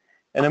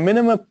 And the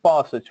minimum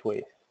passage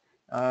width,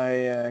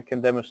 I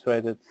can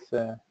demonstrate it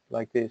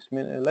like this.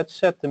 Let's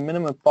set the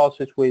minimum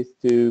passage width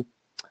to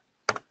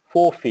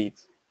 4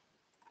 feet.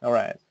 All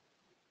right.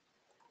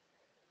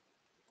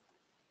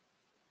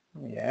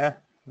 Yeah,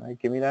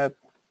 give me that.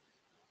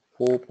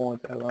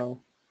 4.0.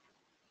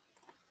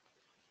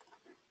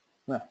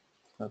 No,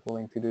 it's not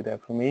willing to do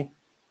that for me.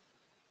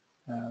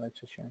 Let's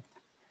just show.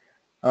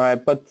 All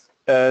right, but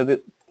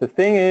the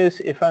thing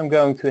is, if I'm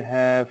going to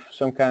have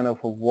some kind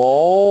of a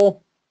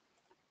wall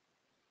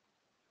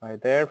right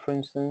there, for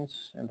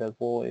instance, and that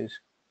wall is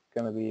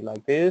going to be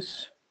like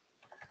this.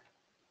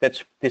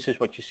 This is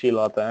what you see a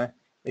lot.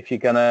 If you're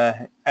going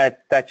to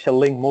attach a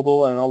link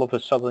model and all of a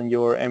sudden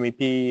your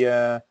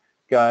MEP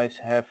guys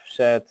have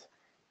said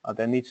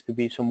there needs to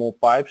be some more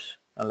pipes,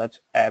 and let's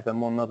add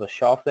them another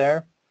shaft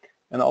there,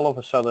 and all of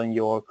a sudden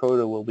your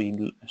corridor will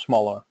be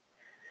smaller.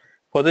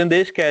 But in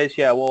this case,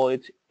 yeah, well,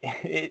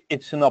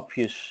 it's an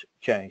obvious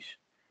change,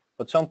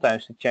 but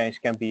sometimes the change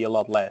can be a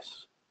lot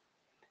less,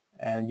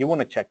 and you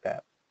want to check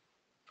that,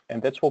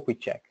 and that's what we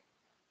check.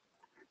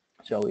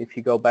 So if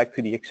you go back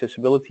to the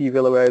accessibility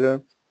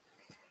evaluator,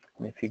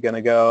 and if you're going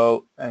to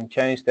go and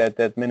change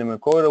that minimum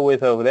corridor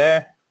width over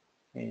there,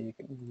 you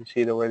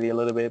see it already a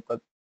little bit,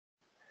 but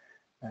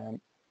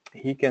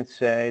he can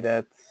say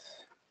that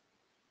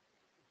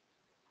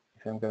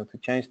if I'm going to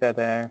change that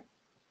there,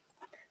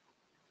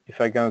 if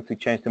I'm going to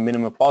change the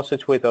minimum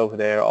passage width over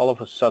there, all of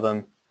a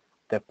sudden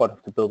that part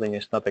of the building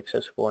is not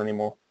accessible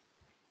anymore.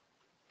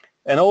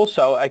 And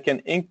also I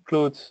can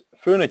include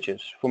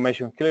furnitures for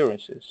measuring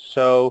clearances.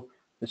 So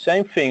the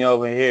same thing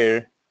over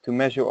here, to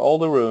measure all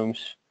the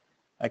rooms,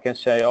 I can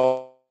say,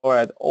 oh, all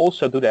right,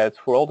 also do that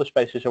for all the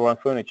spaces around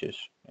furnitures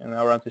and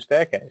around the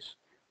staircase.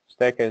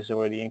 Staircase is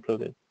already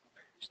included.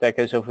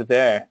 Staircase over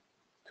there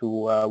to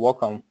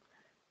walk on.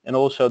 And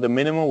also the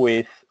minimum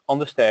width on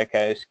the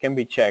staircase can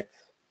be checked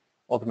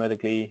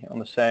automatically on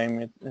the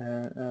same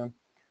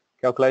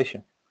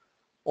calculation.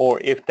 Or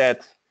if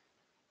that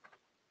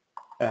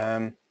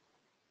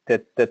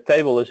that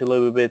table is a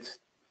little bit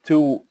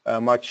too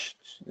much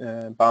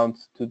bound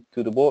to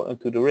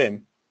the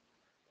rim,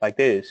 like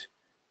this,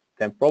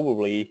 then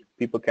probably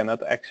people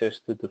cannot access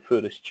to the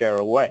furthest chair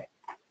away.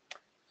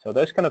 So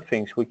those kind of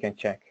things we can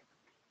check.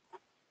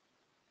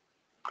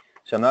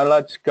 So now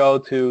let's go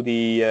to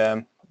the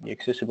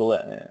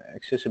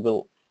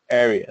accessible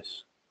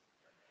areas.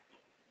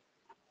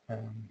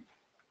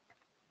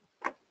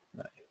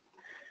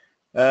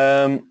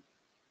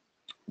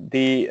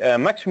 The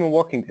maximum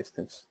walking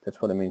distance,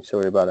 that's what I mean,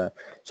 sorry about that.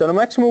 So the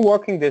maximum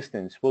walking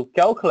distance will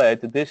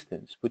calculate the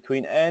distance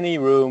between any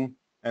room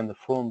and the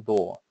front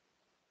door.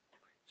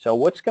 So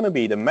what's going to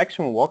be the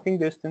maximum walking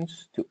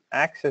distance to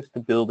access the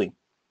building?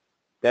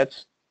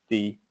 That's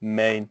the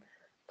main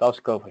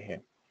task over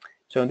here.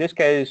 So in this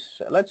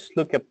case, let's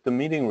look at the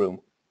meeting room,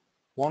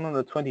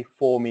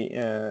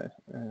 124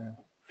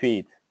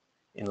 feet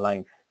in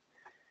length.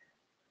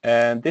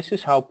 And this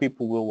is how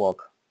people will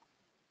walk.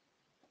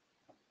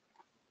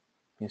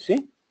 You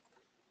see?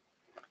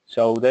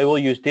 So they will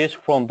use this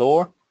front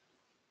door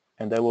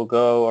and they will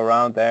go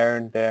around there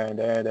and there and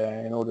there and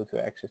there in order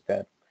to access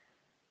that.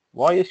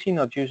 Why is he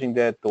not using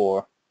that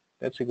door?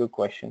 That's a good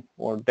question.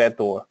 Or that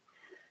door.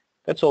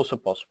 That's also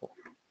possible.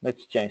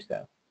 Let's change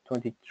that.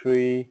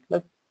 23,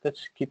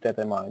 let's keep that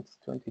in mind.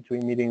 23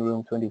 meeting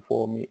room,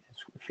 24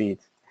 feet.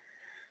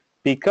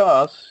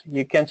 because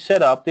you can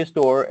set up this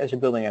door as a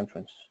building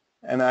entrance,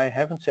 and I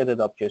haven't set it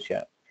up just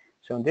yet.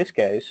 So in this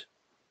case,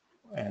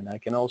 and I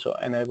can also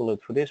enable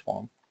it for this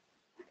one,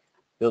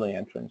 building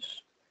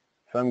entrance.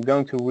 If I'm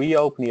going to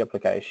reopen the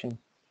application,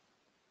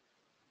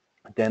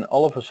 then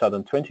all of a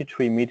sudden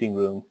 23 meeting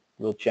room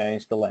will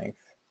change the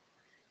length.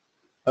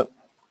 Oh,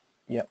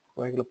 yeah,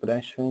 regular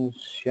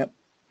pedestrians, yep,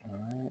 all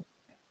right.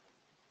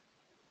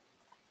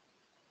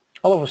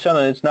 All of a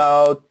sudden it's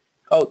now,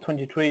 oh,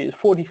 23 is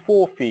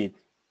 44 feet.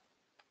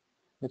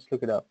 Let's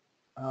look it up.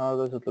 How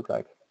does it look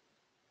like?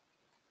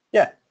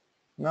 Yeah,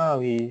 now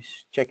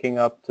he's checking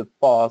up the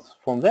path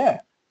from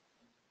there.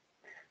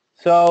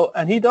 So,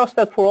 and he does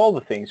that for all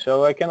the things.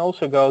 So I can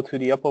also go to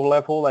the upper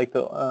level, like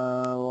the,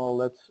 well,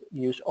 let's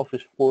use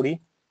office 40.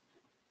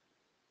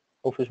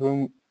 Office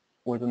room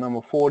with the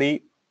number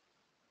 40.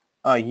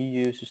 He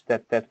uses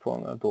that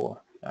front door.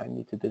 I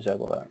need to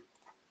disable that.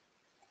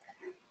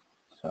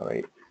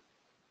 Sorry.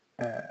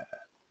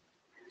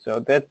 So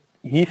that,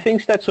 he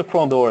thinks that's a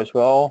front door as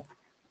well.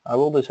 I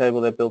will disable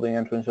that building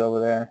entrance over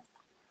there,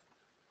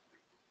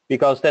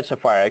 because that's a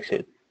fire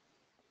exit.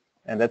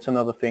 And that's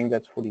another thing,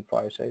 that's for the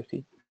fire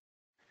safety.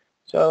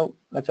 So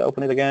let's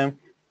open it again.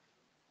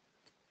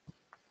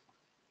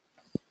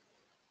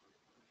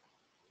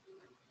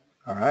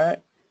 All right.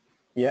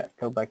 Yeah,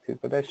 go back to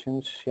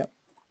pedestrians. Yep.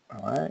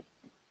 All right.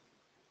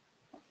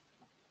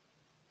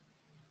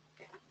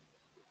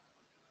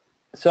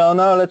 So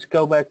now let's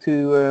go back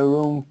to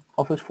room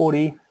office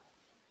 40.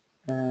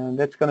 And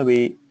that's going to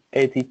be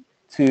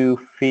 82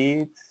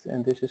 feet.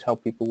 And this is how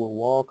people will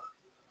walk.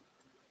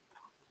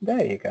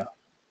 There you go.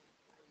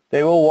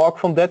 They will walk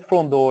from that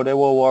front door. They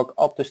will walk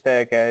up the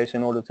staircase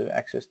in order to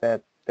access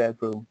that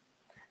room.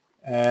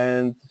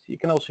 And you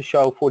can also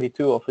show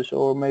 42 office,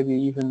 or maybe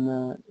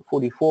even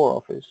 44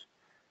 office,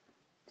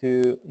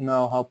 to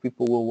know how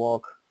people will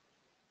walk.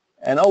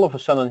 And all of a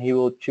sudden he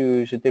will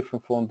choose a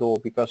different front door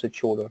because it's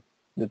shorter.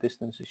 The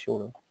distance is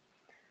shorter.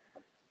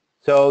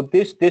 So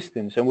this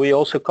distance, and we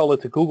also call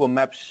it the Google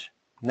Maps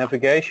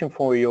navigation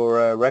for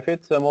your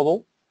Revit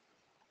model.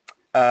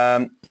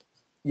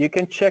 You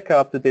can check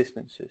up the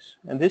distances,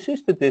 and this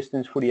is the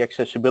distance for the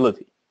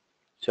accessibility.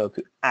 So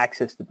to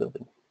access the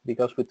building,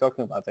 because we're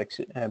talking about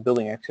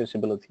building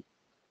accessibility,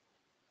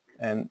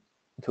 and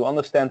to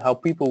understand how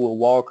people will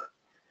walk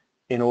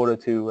in order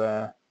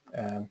to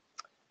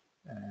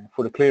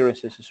for the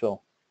clearances as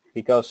well.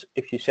 Because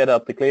if you set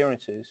up the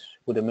clearances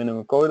with a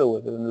minimum corridor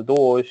width and the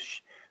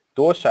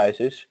door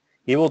sizes,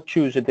 he will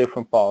choose a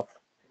different path,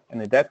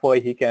 and in that way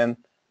he can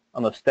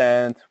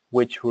understand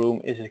which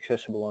room is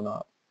accessible or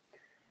not.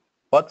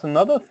 But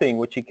another thing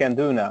which you can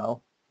do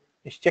now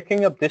is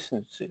checking up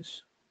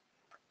distances.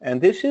 And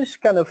this is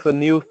kind of a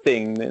new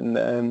thing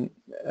in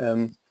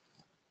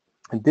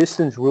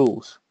distance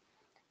rules.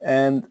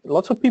 And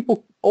lots of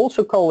people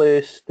also call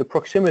this the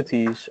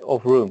proximities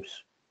of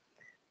rooms.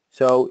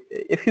 So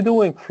if you're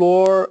doing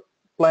floor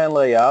plan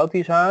layout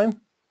design,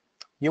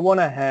 you want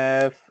to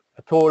have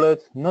a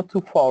toilet not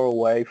too far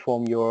away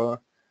from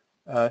your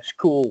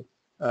school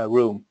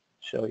room,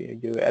 so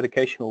your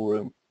educational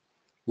room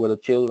where the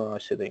children are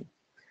sitting.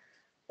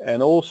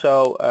 And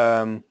also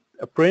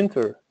a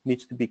printer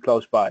needs to be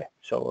close by,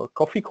 so a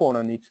coffee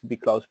corner needs to be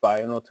close by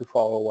and not too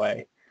far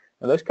away.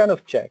 And those kind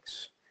of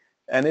checks.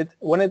 And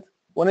when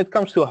it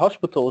comes to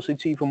hospitals,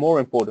 it's even more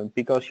important,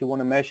 because you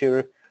want to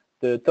measure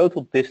the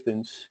total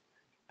distance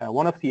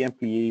one of the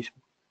employees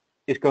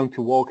is going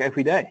to walk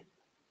every day,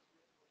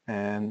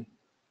 and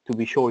to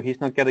be sure he's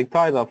not getting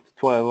tired after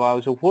 12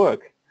 hours of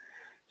work.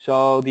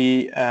 So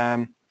the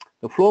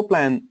floor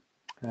plan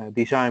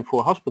design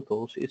for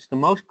hospitals is the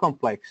most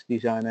complex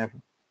design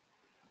ever.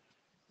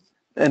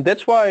 And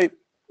that's why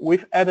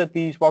we've added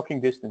these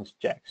walking distance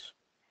checks.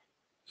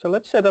 So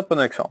let's set up an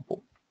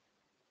example.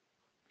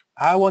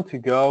 I want to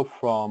go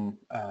from,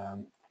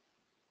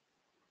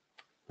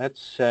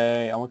 let's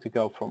say I want to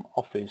go from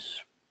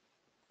office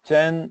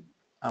 10,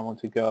 I want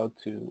to go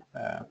to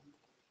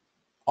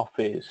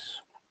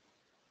office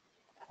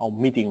or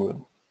meeting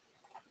room.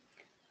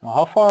 Now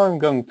how far I'm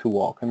going to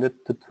walk, and the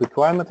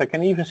requirement, I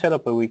can even set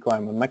up a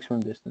requirement, maximum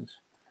distance.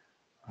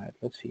 All right,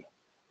 let's see.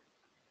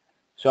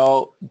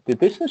 So the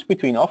distance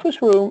between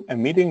office room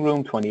and meeting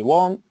room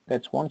 21,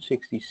 that's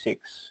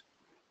 166.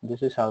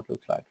 This is how it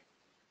looks like.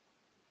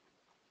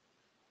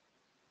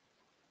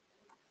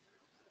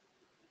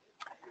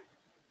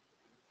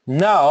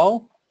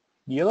 Now,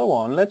 the other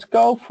one, let's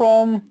go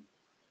from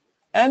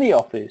any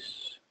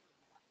office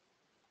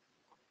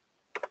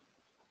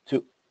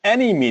to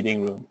any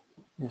meeting room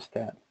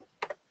instead.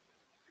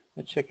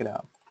 Let's check it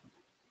out.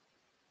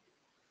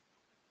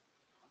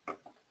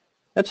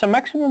 That's a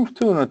maximum of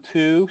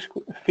 202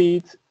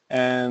 feet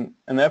and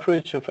an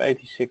average of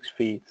 86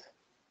 feet.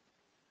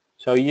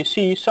 So you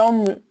see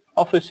some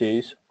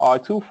offices are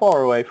too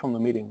far away from the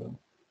meeting room.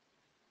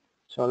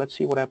 So let's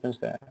see what happens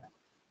there.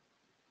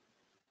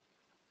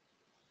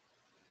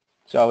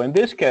 So in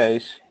this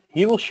case,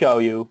 he will show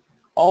you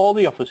all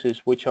the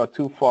offices which are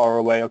too far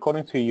away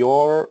according to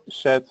your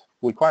set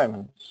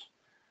requirements.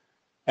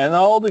 And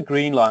all the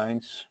green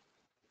lines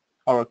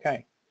are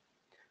okay.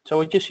 So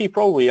what you see,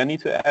 probably I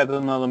need to add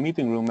another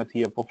meeting room at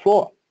the upper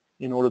floor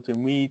in order to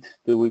meet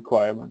the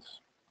requirements.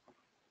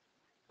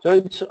 So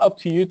it's up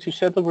to you to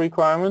set the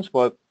requirements,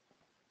 but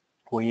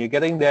when you're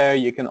getting there,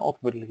 you can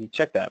ultimately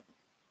check them.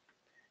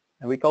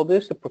 And we call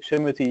this the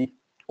proximity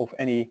of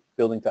any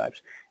building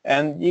types.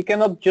 And you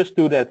cannot just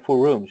do that for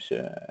rooms.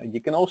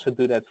 You can also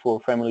do that for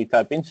family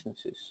type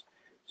instances.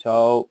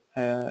 So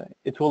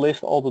it will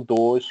list all the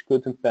doors,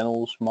 curtain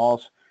panels,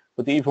 mats,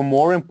 but even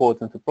more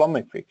important, the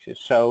plumbing fixtures.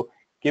 So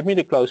give me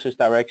the closest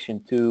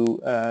direction to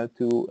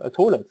a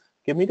toilet.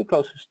 Give me the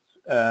closest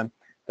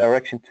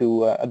direction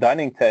to a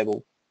dining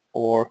table,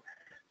 or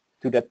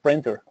to that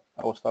printer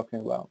I was talking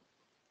about,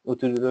 or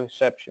to the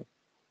reception.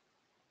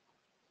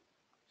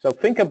 So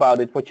think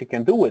about it, what you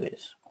can do with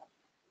this.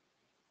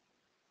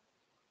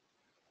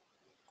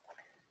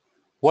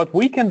 What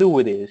we can do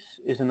with this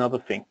is another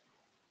thing.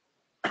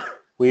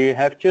 We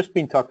have just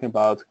been talking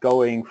about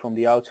going from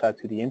the outside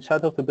to the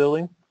inside of the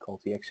building,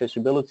 called the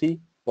accessibility.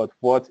 But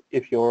what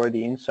if you're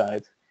already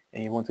inside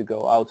and you want to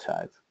go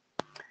outside?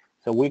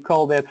 So we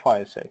call that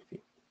fire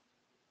safety.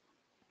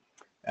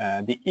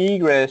 The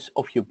egress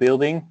of your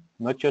building,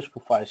 not just for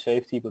fire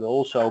safety, but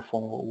also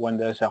for when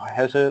there's a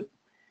hazard,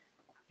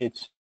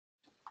 it's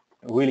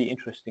really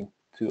interesting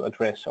to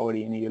address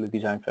already in the early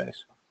design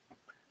phase.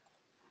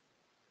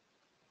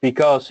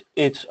 Because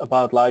it's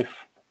about life,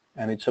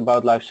 and it's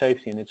about life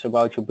safety, and it's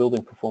about your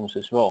building performance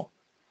as well.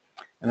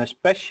 And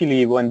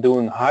especially when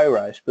doing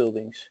high-rise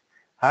buildings.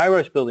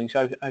 High-rise buildings,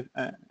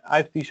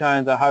 I've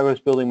designed a high-rise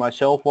building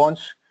myself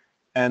once,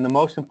 and the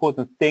most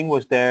important thing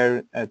was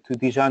there to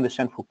design the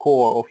central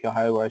core of your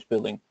high-rise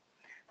building.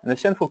 And the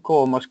central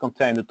core must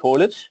contain the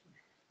toilets.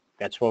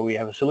 That's what we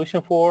have a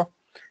solution for.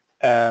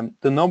 The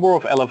number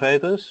of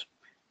elevators,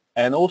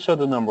 and also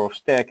the number of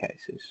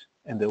staircases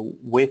and the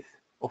width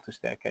of the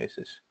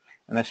staircases.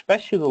 And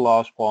especially the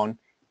last one,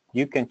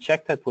 you can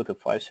check that with a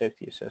fire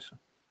safety assessor.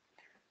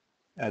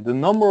 The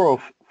number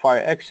of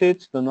fire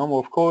exits, the number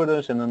of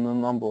corridors, and the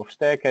number of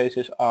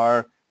staircases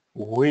are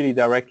really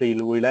directly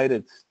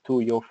related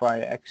to your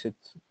fire exit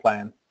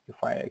plan, your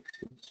fire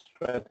exit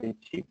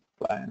strategy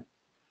plan.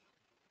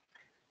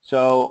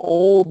 So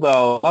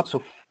although lots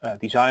of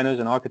designers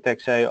and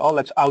architects say, oh,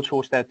 let's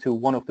outsource that to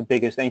one of the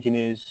biggest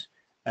engineers,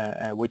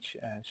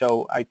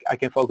 so I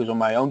can focus on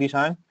my own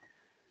design,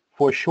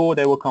 for sure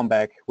they will come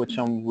back with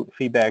some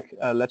feedback,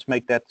 let's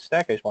make that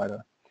staircase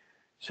wider.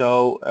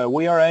 So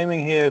we are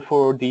aiming here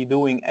for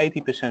doing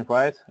 80%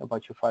 right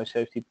about your fire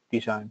safety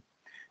design.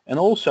 And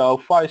also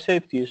fire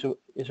safety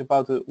is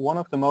about one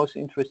of the most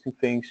interesting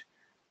things,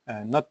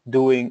 not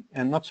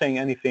saying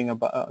anything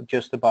about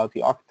just about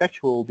the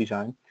architectural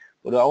design,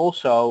 but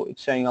also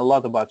it's saying a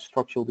lot about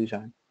structural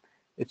design.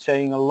 It's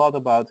saying a lot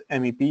about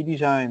MEP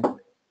design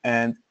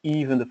and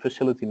even the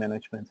facility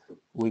management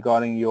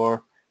regarding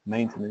your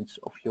maintenance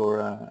of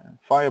your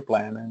fire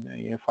plan and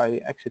your fire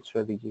exit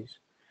strategies.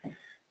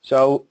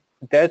 So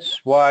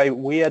that's why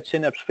we at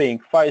Xinaps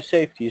think fire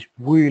safety is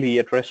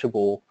really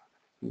addressable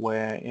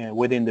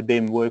within the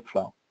BIM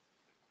workflow.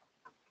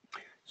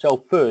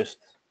 So first,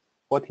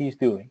 what he's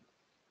doing,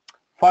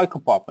 fire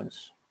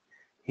compartments.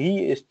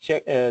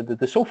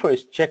 The software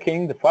is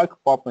checking the fire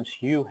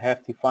compartments you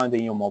have defined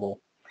in your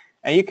model.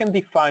 And you can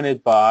define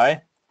it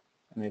by,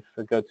 and if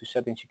I go to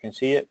settings you can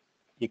see it,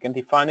 you can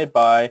define it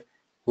by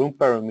room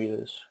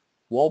parameters,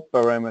 wall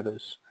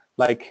parameters,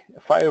 like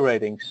fire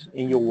ratings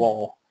in your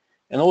wall,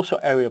 and also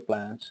area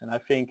plans. And I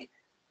think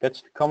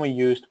that's the common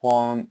used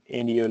one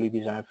in the early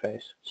design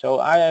phase. So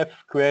I have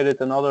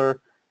created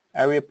another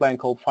area plan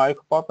called fire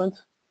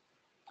compartment,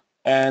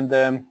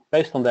 and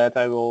based on that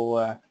I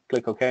will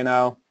click OK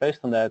now. Based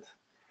on that,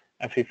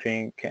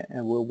 everything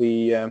will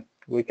be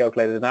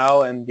recalculated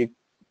now, and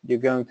you're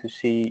going to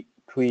see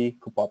 3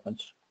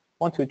 compartments.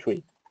 1, 2, 3.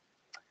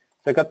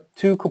 So I got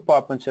 2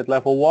 compartments at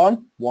level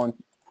 1, 1,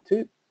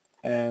 2,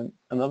 and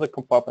another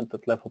compartment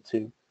at level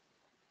 2.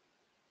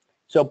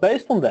 So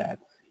based on that,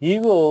 he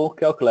will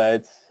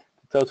calculate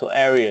the total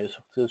areas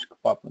of those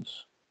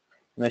compartments.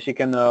 And as you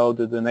can know,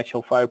 the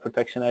National Fire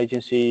Protection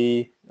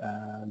Agency,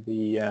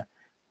 the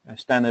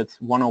standard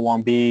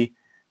 101B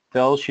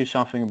tells you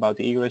something about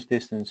the egress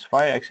distance,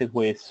 fire exit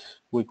width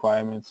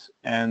requirements,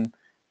 and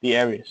the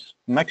areas,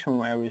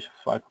 maximum areas of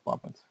fire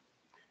compartment.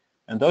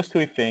 And those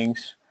 3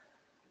 things,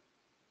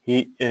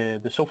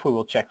 the software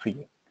will check for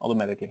you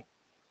automatically.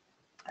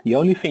 The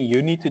only thing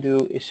you need to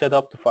do is set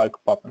up the fire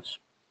compartments.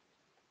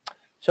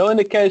 So in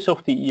the case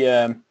of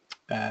the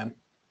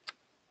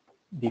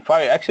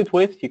fire exit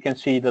width, you can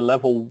see the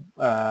level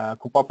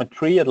compartment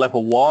 3 at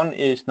level 1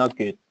 is not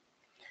good.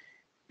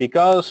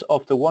 Because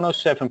of the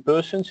 107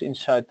 persons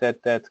inside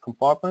that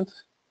compartment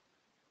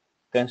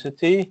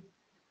density,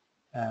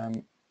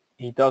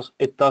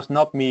 it does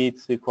not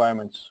meet the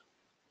requirements.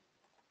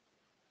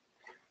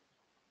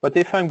 But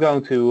if I'm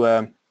going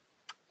to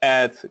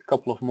add a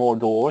couple of more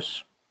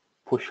doors,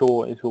 for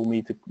sure it will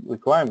meet the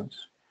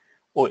requirements.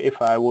 Or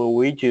if I will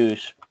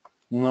reduce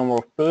the number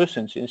of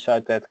persons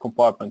inside that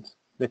compartment,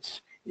 that's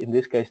in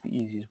this case the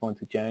easiest one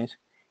to change,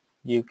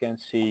 you can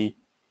see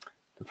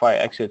the fire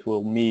exit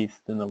will meet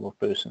the number of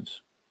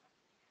persons.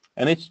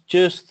 And it's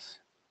just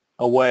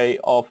a way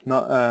of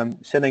not,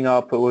 setting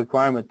up a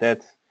requirement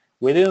that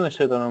within a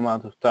certain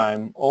amount of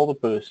time all the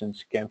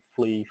persons can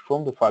flee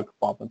from the fire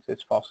compartment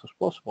as fast as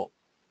possible.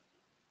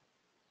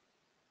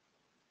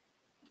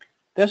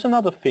 There's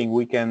another thing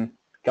we can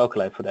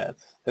calculate for that.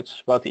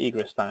 That's about the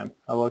egress time.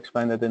 I will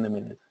explain that in a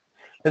minute.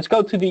 Let's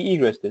go to the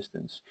egress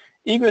distance.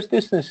 Egress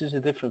distance is a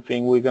different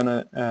thing we're going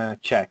to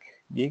check.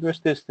 The egress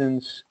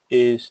distance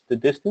is the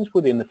distance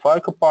within the fire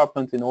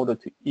compartment in order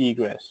to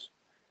egress.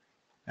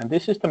 And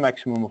this is the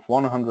maximum of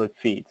 100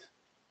 feet.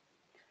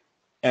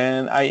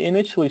 And I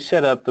initially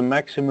set up the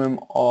maximum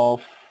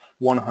of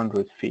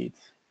 100 feet.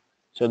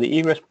 So the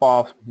egress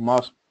path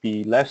must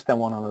be less than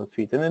 100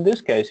 feet. And in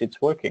this case,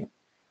 it's working.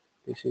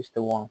 This is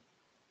the one.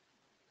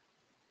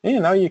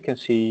 And now you can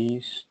see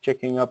he's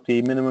checking up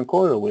the minimum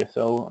corridor width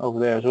over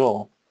there as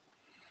well.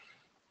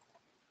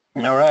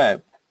 All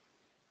right.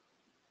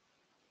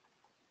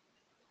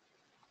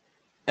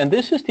 And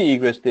this is the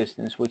egress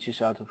distance, which is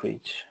out of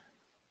reach.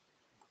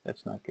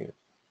 That's not good.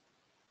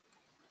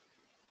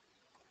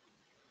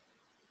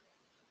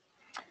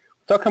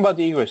 Talking about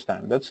the egress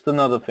time, that's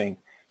another thing.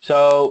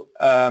 So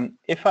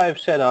if I've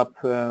set up,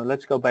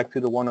 let's go back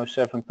to the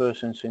 107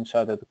 persons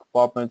inside of the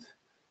compartment.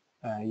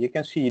 You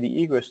can see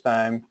the egress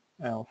time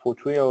for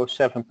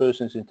 307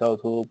 persons in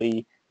total will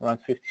be around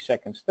 50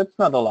 seconds. That's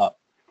not a lot.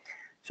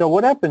 So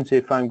what happens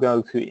if I'm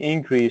going to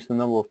increase the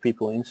number of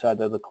people inside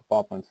of the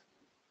compartment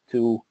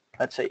to,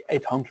 let's say,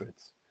 800?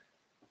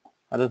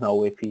 I don't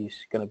know if he's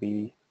going to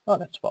be, oh,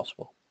 that's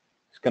possible.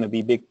 It's going to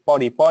be big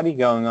party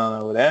going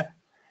on over there.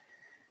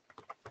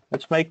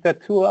 Let's make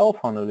that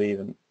 1200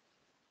 even.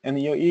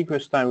 And your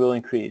egress time will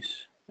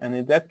increase. And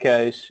in that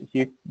case,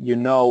 you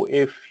know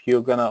if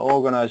you're going to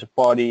organize a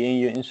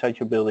party inside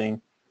your building,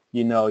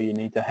 you know you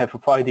need to have a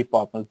fire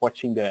department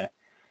watching there.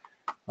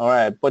 All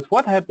right, but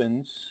what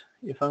happens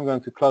if I'm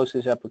going to close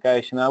this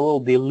application? I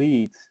will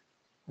delete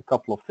a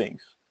couple of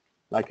things.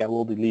 Like I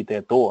will delete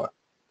that door.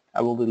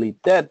 I will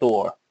delete that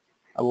door.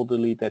 I will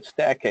delete that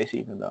staircase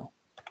even though.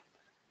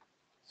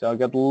 So I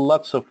got a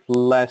lot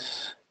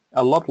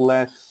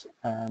less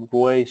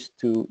ways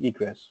to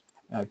egress,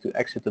 to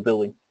exit the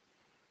building.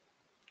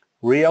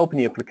 Reopen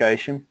the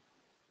application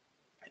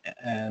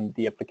and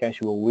the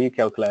application will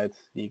recalculate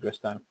the egress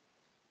time.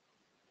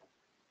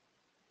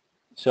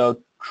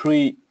 So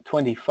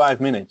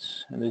 25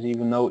 minutes, and there's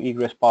even no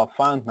egress path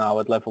found now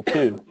at level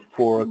 2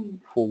 for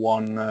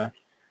one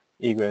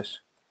egress.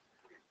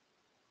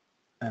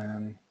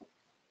 And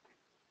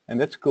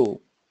that's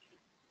cool.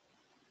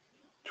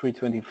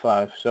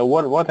 325. So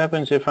what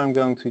happens if I'm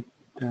going to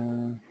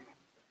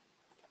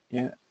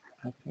yeah,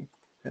 I think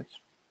that's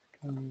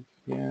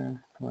yeah,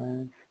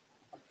 right.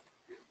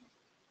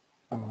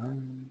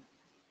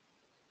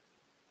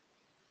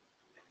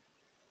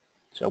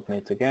 Let's open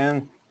it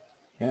again.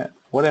 Yeah,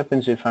 what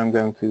happens if I'm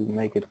going to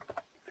make it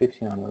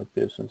 1500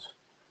 persons?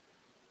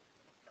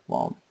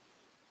 Well,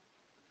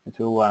 it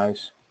will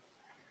rise.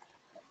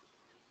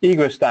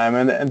 Egress time,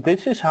 and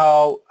this is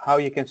how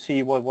you can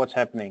see what's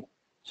happening.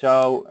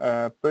 So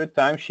per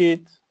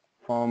timesheet,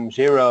 from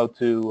 0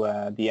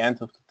 to the end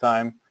of the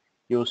time,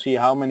 you'll see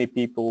how many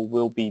people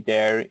will be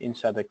there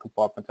inside the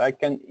compartment. I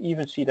can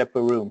even see that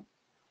per room.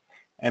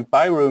 And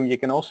by room, you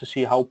can also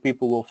see how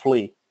people will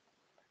flee.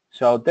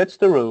 So that's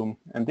the room,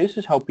 and this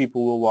is how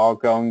people will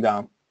walk going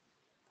down.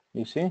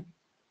 You see?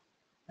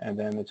 And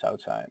then it's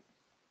outside.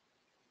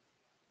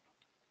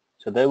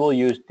 So they will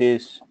use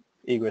this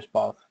egress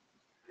path.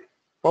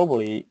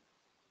 Probably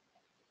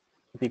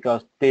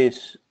because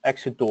this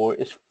exit door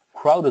is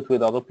crowded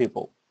with other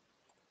people.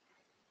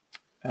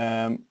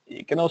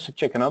 You can also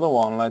check another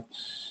one.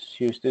 Let's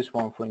use this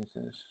one for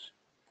instance.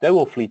 They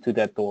will flee to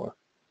that door.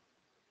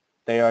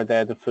 They are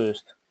there the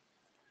first.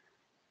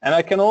 And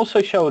I can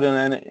also show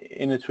them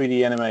in a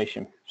 3D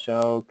animation.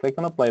 So click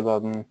on the play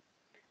button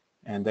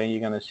and then you're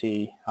going to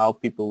see how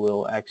people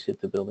will exit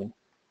the building.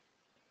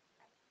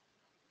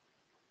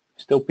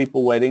 Still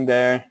people waiting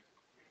there.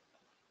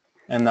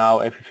 And now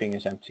everything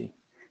is empty.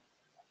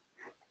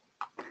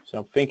 So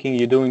I'm thinking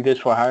you're doing this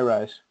for high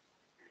rise.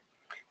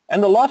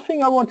 And the last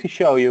thing I want to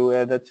show you,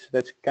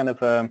 that's kind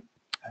of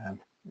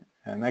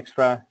an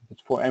extra,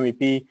 it's for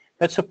MEP,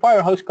 that's a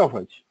fire hose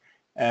coverage.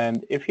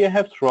 And if you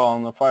have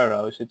drawn a fire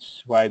hose,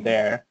 it's right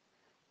there.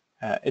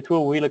 It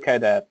will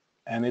relocate that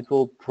and it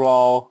will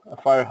draw a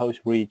fire hose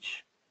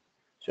reach.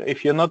 So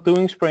if you're not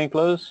doing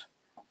sprinklers,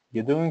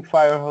 you're doing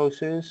fire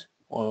hoses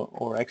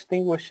or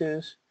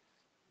extinguishers,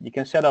 you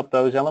can set up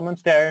those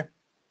elements there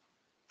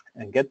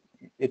and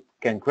it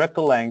can grab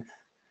the length,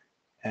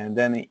 and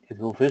then it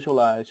will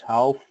visualize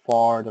how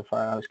far the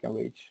fire hose can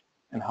reach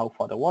and how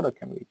far the water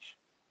can reach.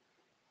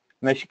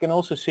 And as you can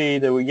also see,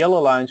 the yellow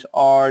lines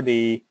are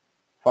the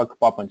fire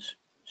compartments.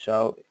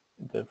 So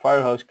the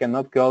fire hose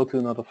cannot go to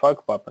another fire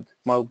compartment.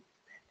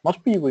 Must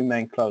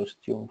remain closed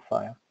during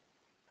fire.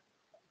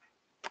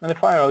 And the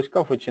fire hose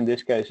coverage in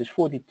this case is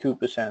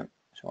 42%.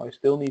 So I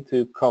still need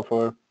to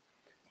cover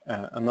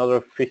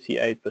another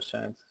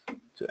 58%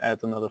 to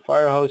add another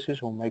fire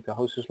hoses or make the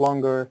hoses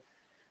longer.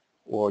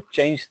 or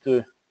change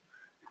the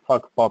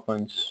file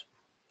compartments.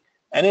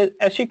 And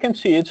as you can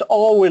see, it's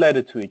all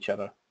related to each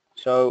other.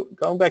 So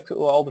going back to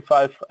all the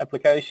 5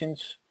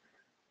 applications,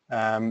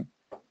 the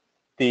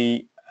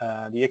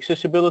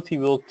accessibility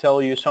will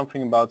tell you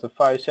something about the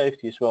fire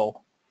safety as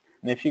well.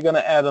 And if you're going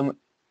to add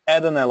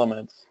an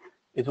element,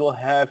 it will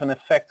have an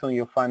effect on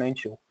your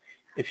financial.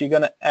 If you're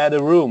going to add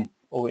a room,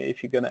 or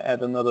if you're going to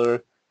add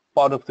another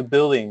part of the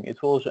building,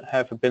 it will also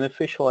have a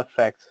beneficial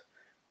effect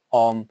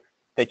on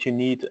that you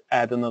need to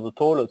add another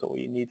toilet, or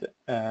you need,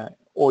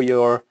 or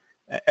your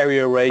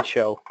area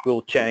ratio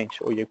will change,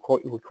 or your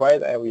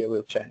required area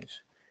will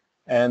change.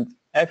 And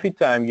every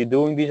time you're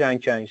doing design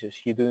changes,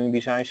 you're doing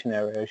design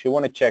scenarios, you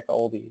want to check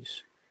all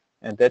these.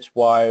 And that's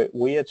why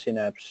we at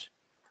Xinaps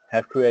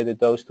have created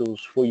those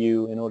tools for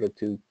you in order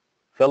to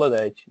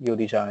validate your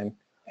design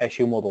as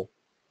you model.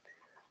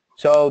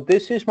 So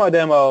this is my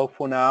demo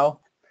for now,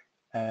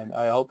 and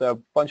I hope there are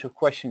a bunch of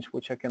questions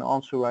which I can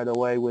answer right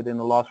away within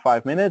the last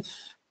 5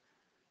 minutes.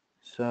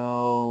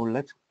 So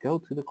let's go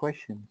to the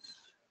questions.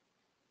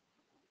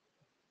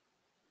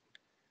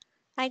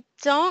 I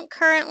don't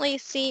currently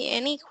see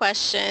any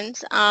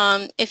questions.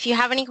 If you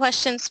have any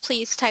questions,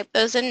 please type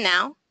those in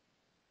now.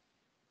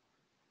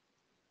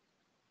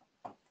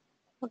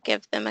 We'll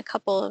give them a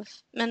couple of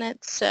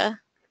minutes to...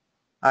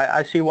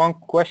 I see one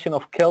question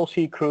of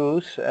Kelsey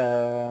Cruz,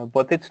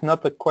 but it's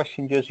not a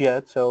question just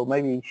yet, so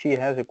maybe she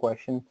has a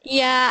question.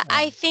 Yeah,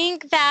 I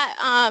think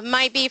that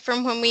might be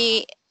from when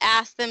we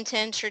asked them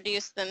to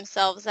introduce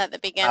themselves at the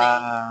beginning.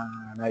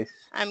 Nice.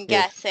 I'm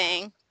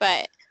guessing,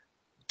 but...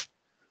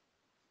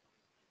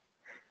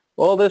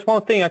 Well, there's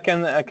one thing I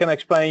can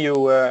explain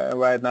you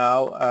right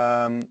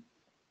now.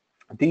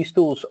 These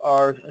tools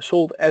are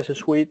sold as a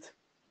suite.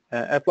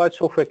 Applied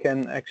Software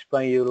can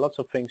explain you lots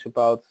of things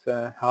about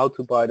how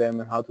to buy them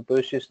and how to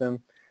purchase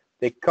them.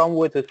 They come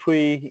with a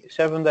free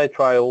 7-day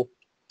trial.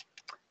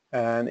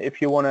 And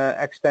if you want to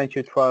extend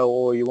your trial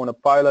or you want to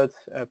pilot,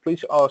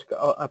 please ask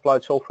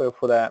Applied Software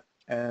for that.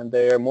 And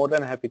they are more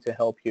than happy to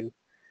help you.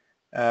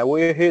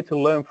 We're here to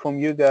learn from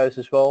you guys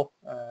as well.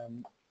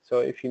 So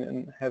if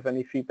you have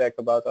any feedback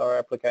about our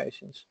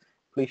applications,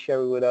 please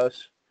share it with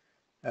us.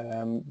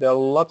 There are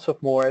lots of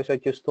more, as I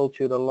just told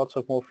you, there are lots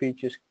of more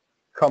features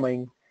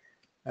coming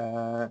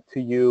to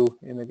you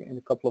in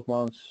a couple of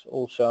months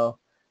also.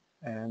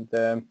 And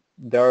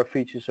there are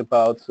features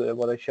about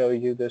what I showed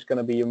you. There's going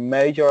to be a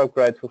major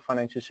upgrade for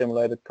Financial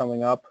Simulator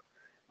coming up.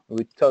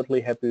 We're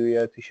totally happy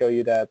to show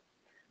you that.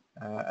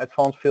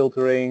 Advanced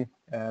filtering,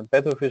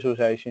 better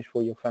visualizations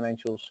for your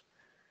financials.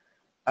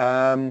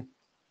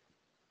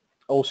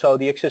 Also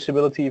the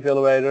accessibility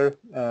evaluator.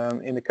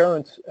 In the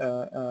current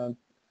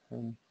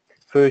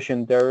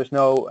version there is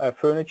no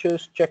furniture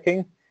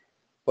checking,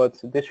 but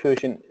this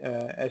version,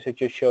 as I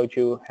just showed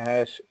you,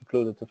 has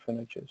included the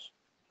furniture.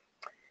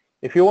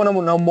 If you want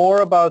to know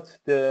more about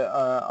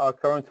our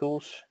current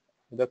tools,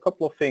 there are a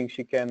couple of things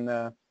you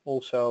can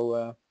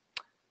also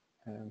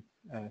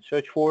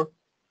search for.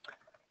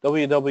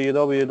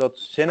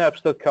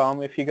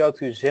 www.xinaps.com. If you go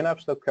to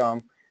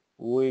xinaps.com,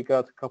 we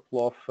got a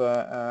couple of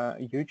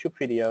YouTube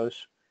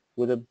videos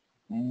with a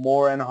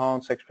more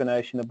enhanced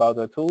explanation about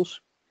our tools.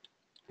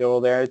 They're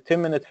all there,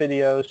 10-minute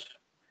videos.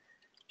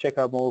 Check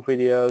out more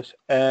videos.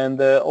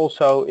 And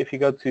also, if you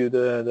go to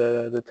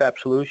the tab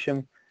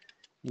solution,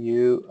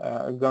 you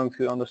are going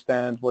to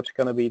understand what's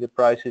going to be the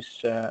prices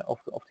of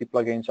the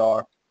plugins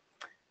are.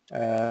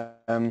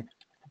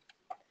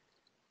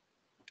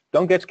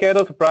 Don't get scared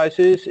of the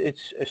prices.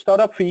 It's a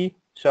startup fee,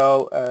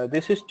 so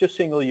this is just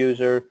single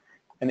user.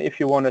 And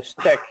if you want to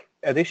stack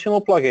additional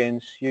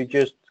plugins, you're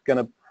just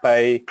going to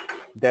pay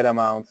that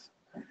amount.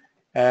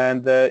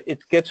 And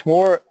it gets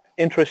more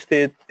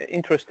interesting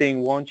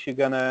once you're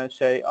going to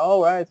say,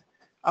 all right,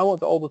 I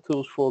want all the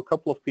tools for a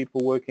couple of people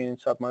working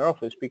inside my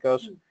office,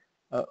 because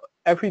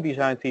every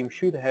design team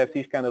should have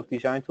these kind of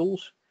design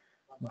tools.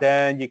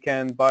 Then you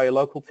can buy a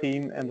local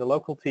team, and the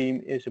local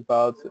team is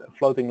about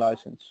floating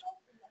license.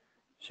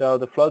 So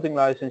the floating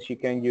license you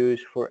can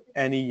use for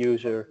any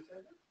user,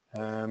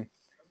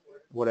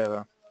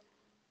 whatever.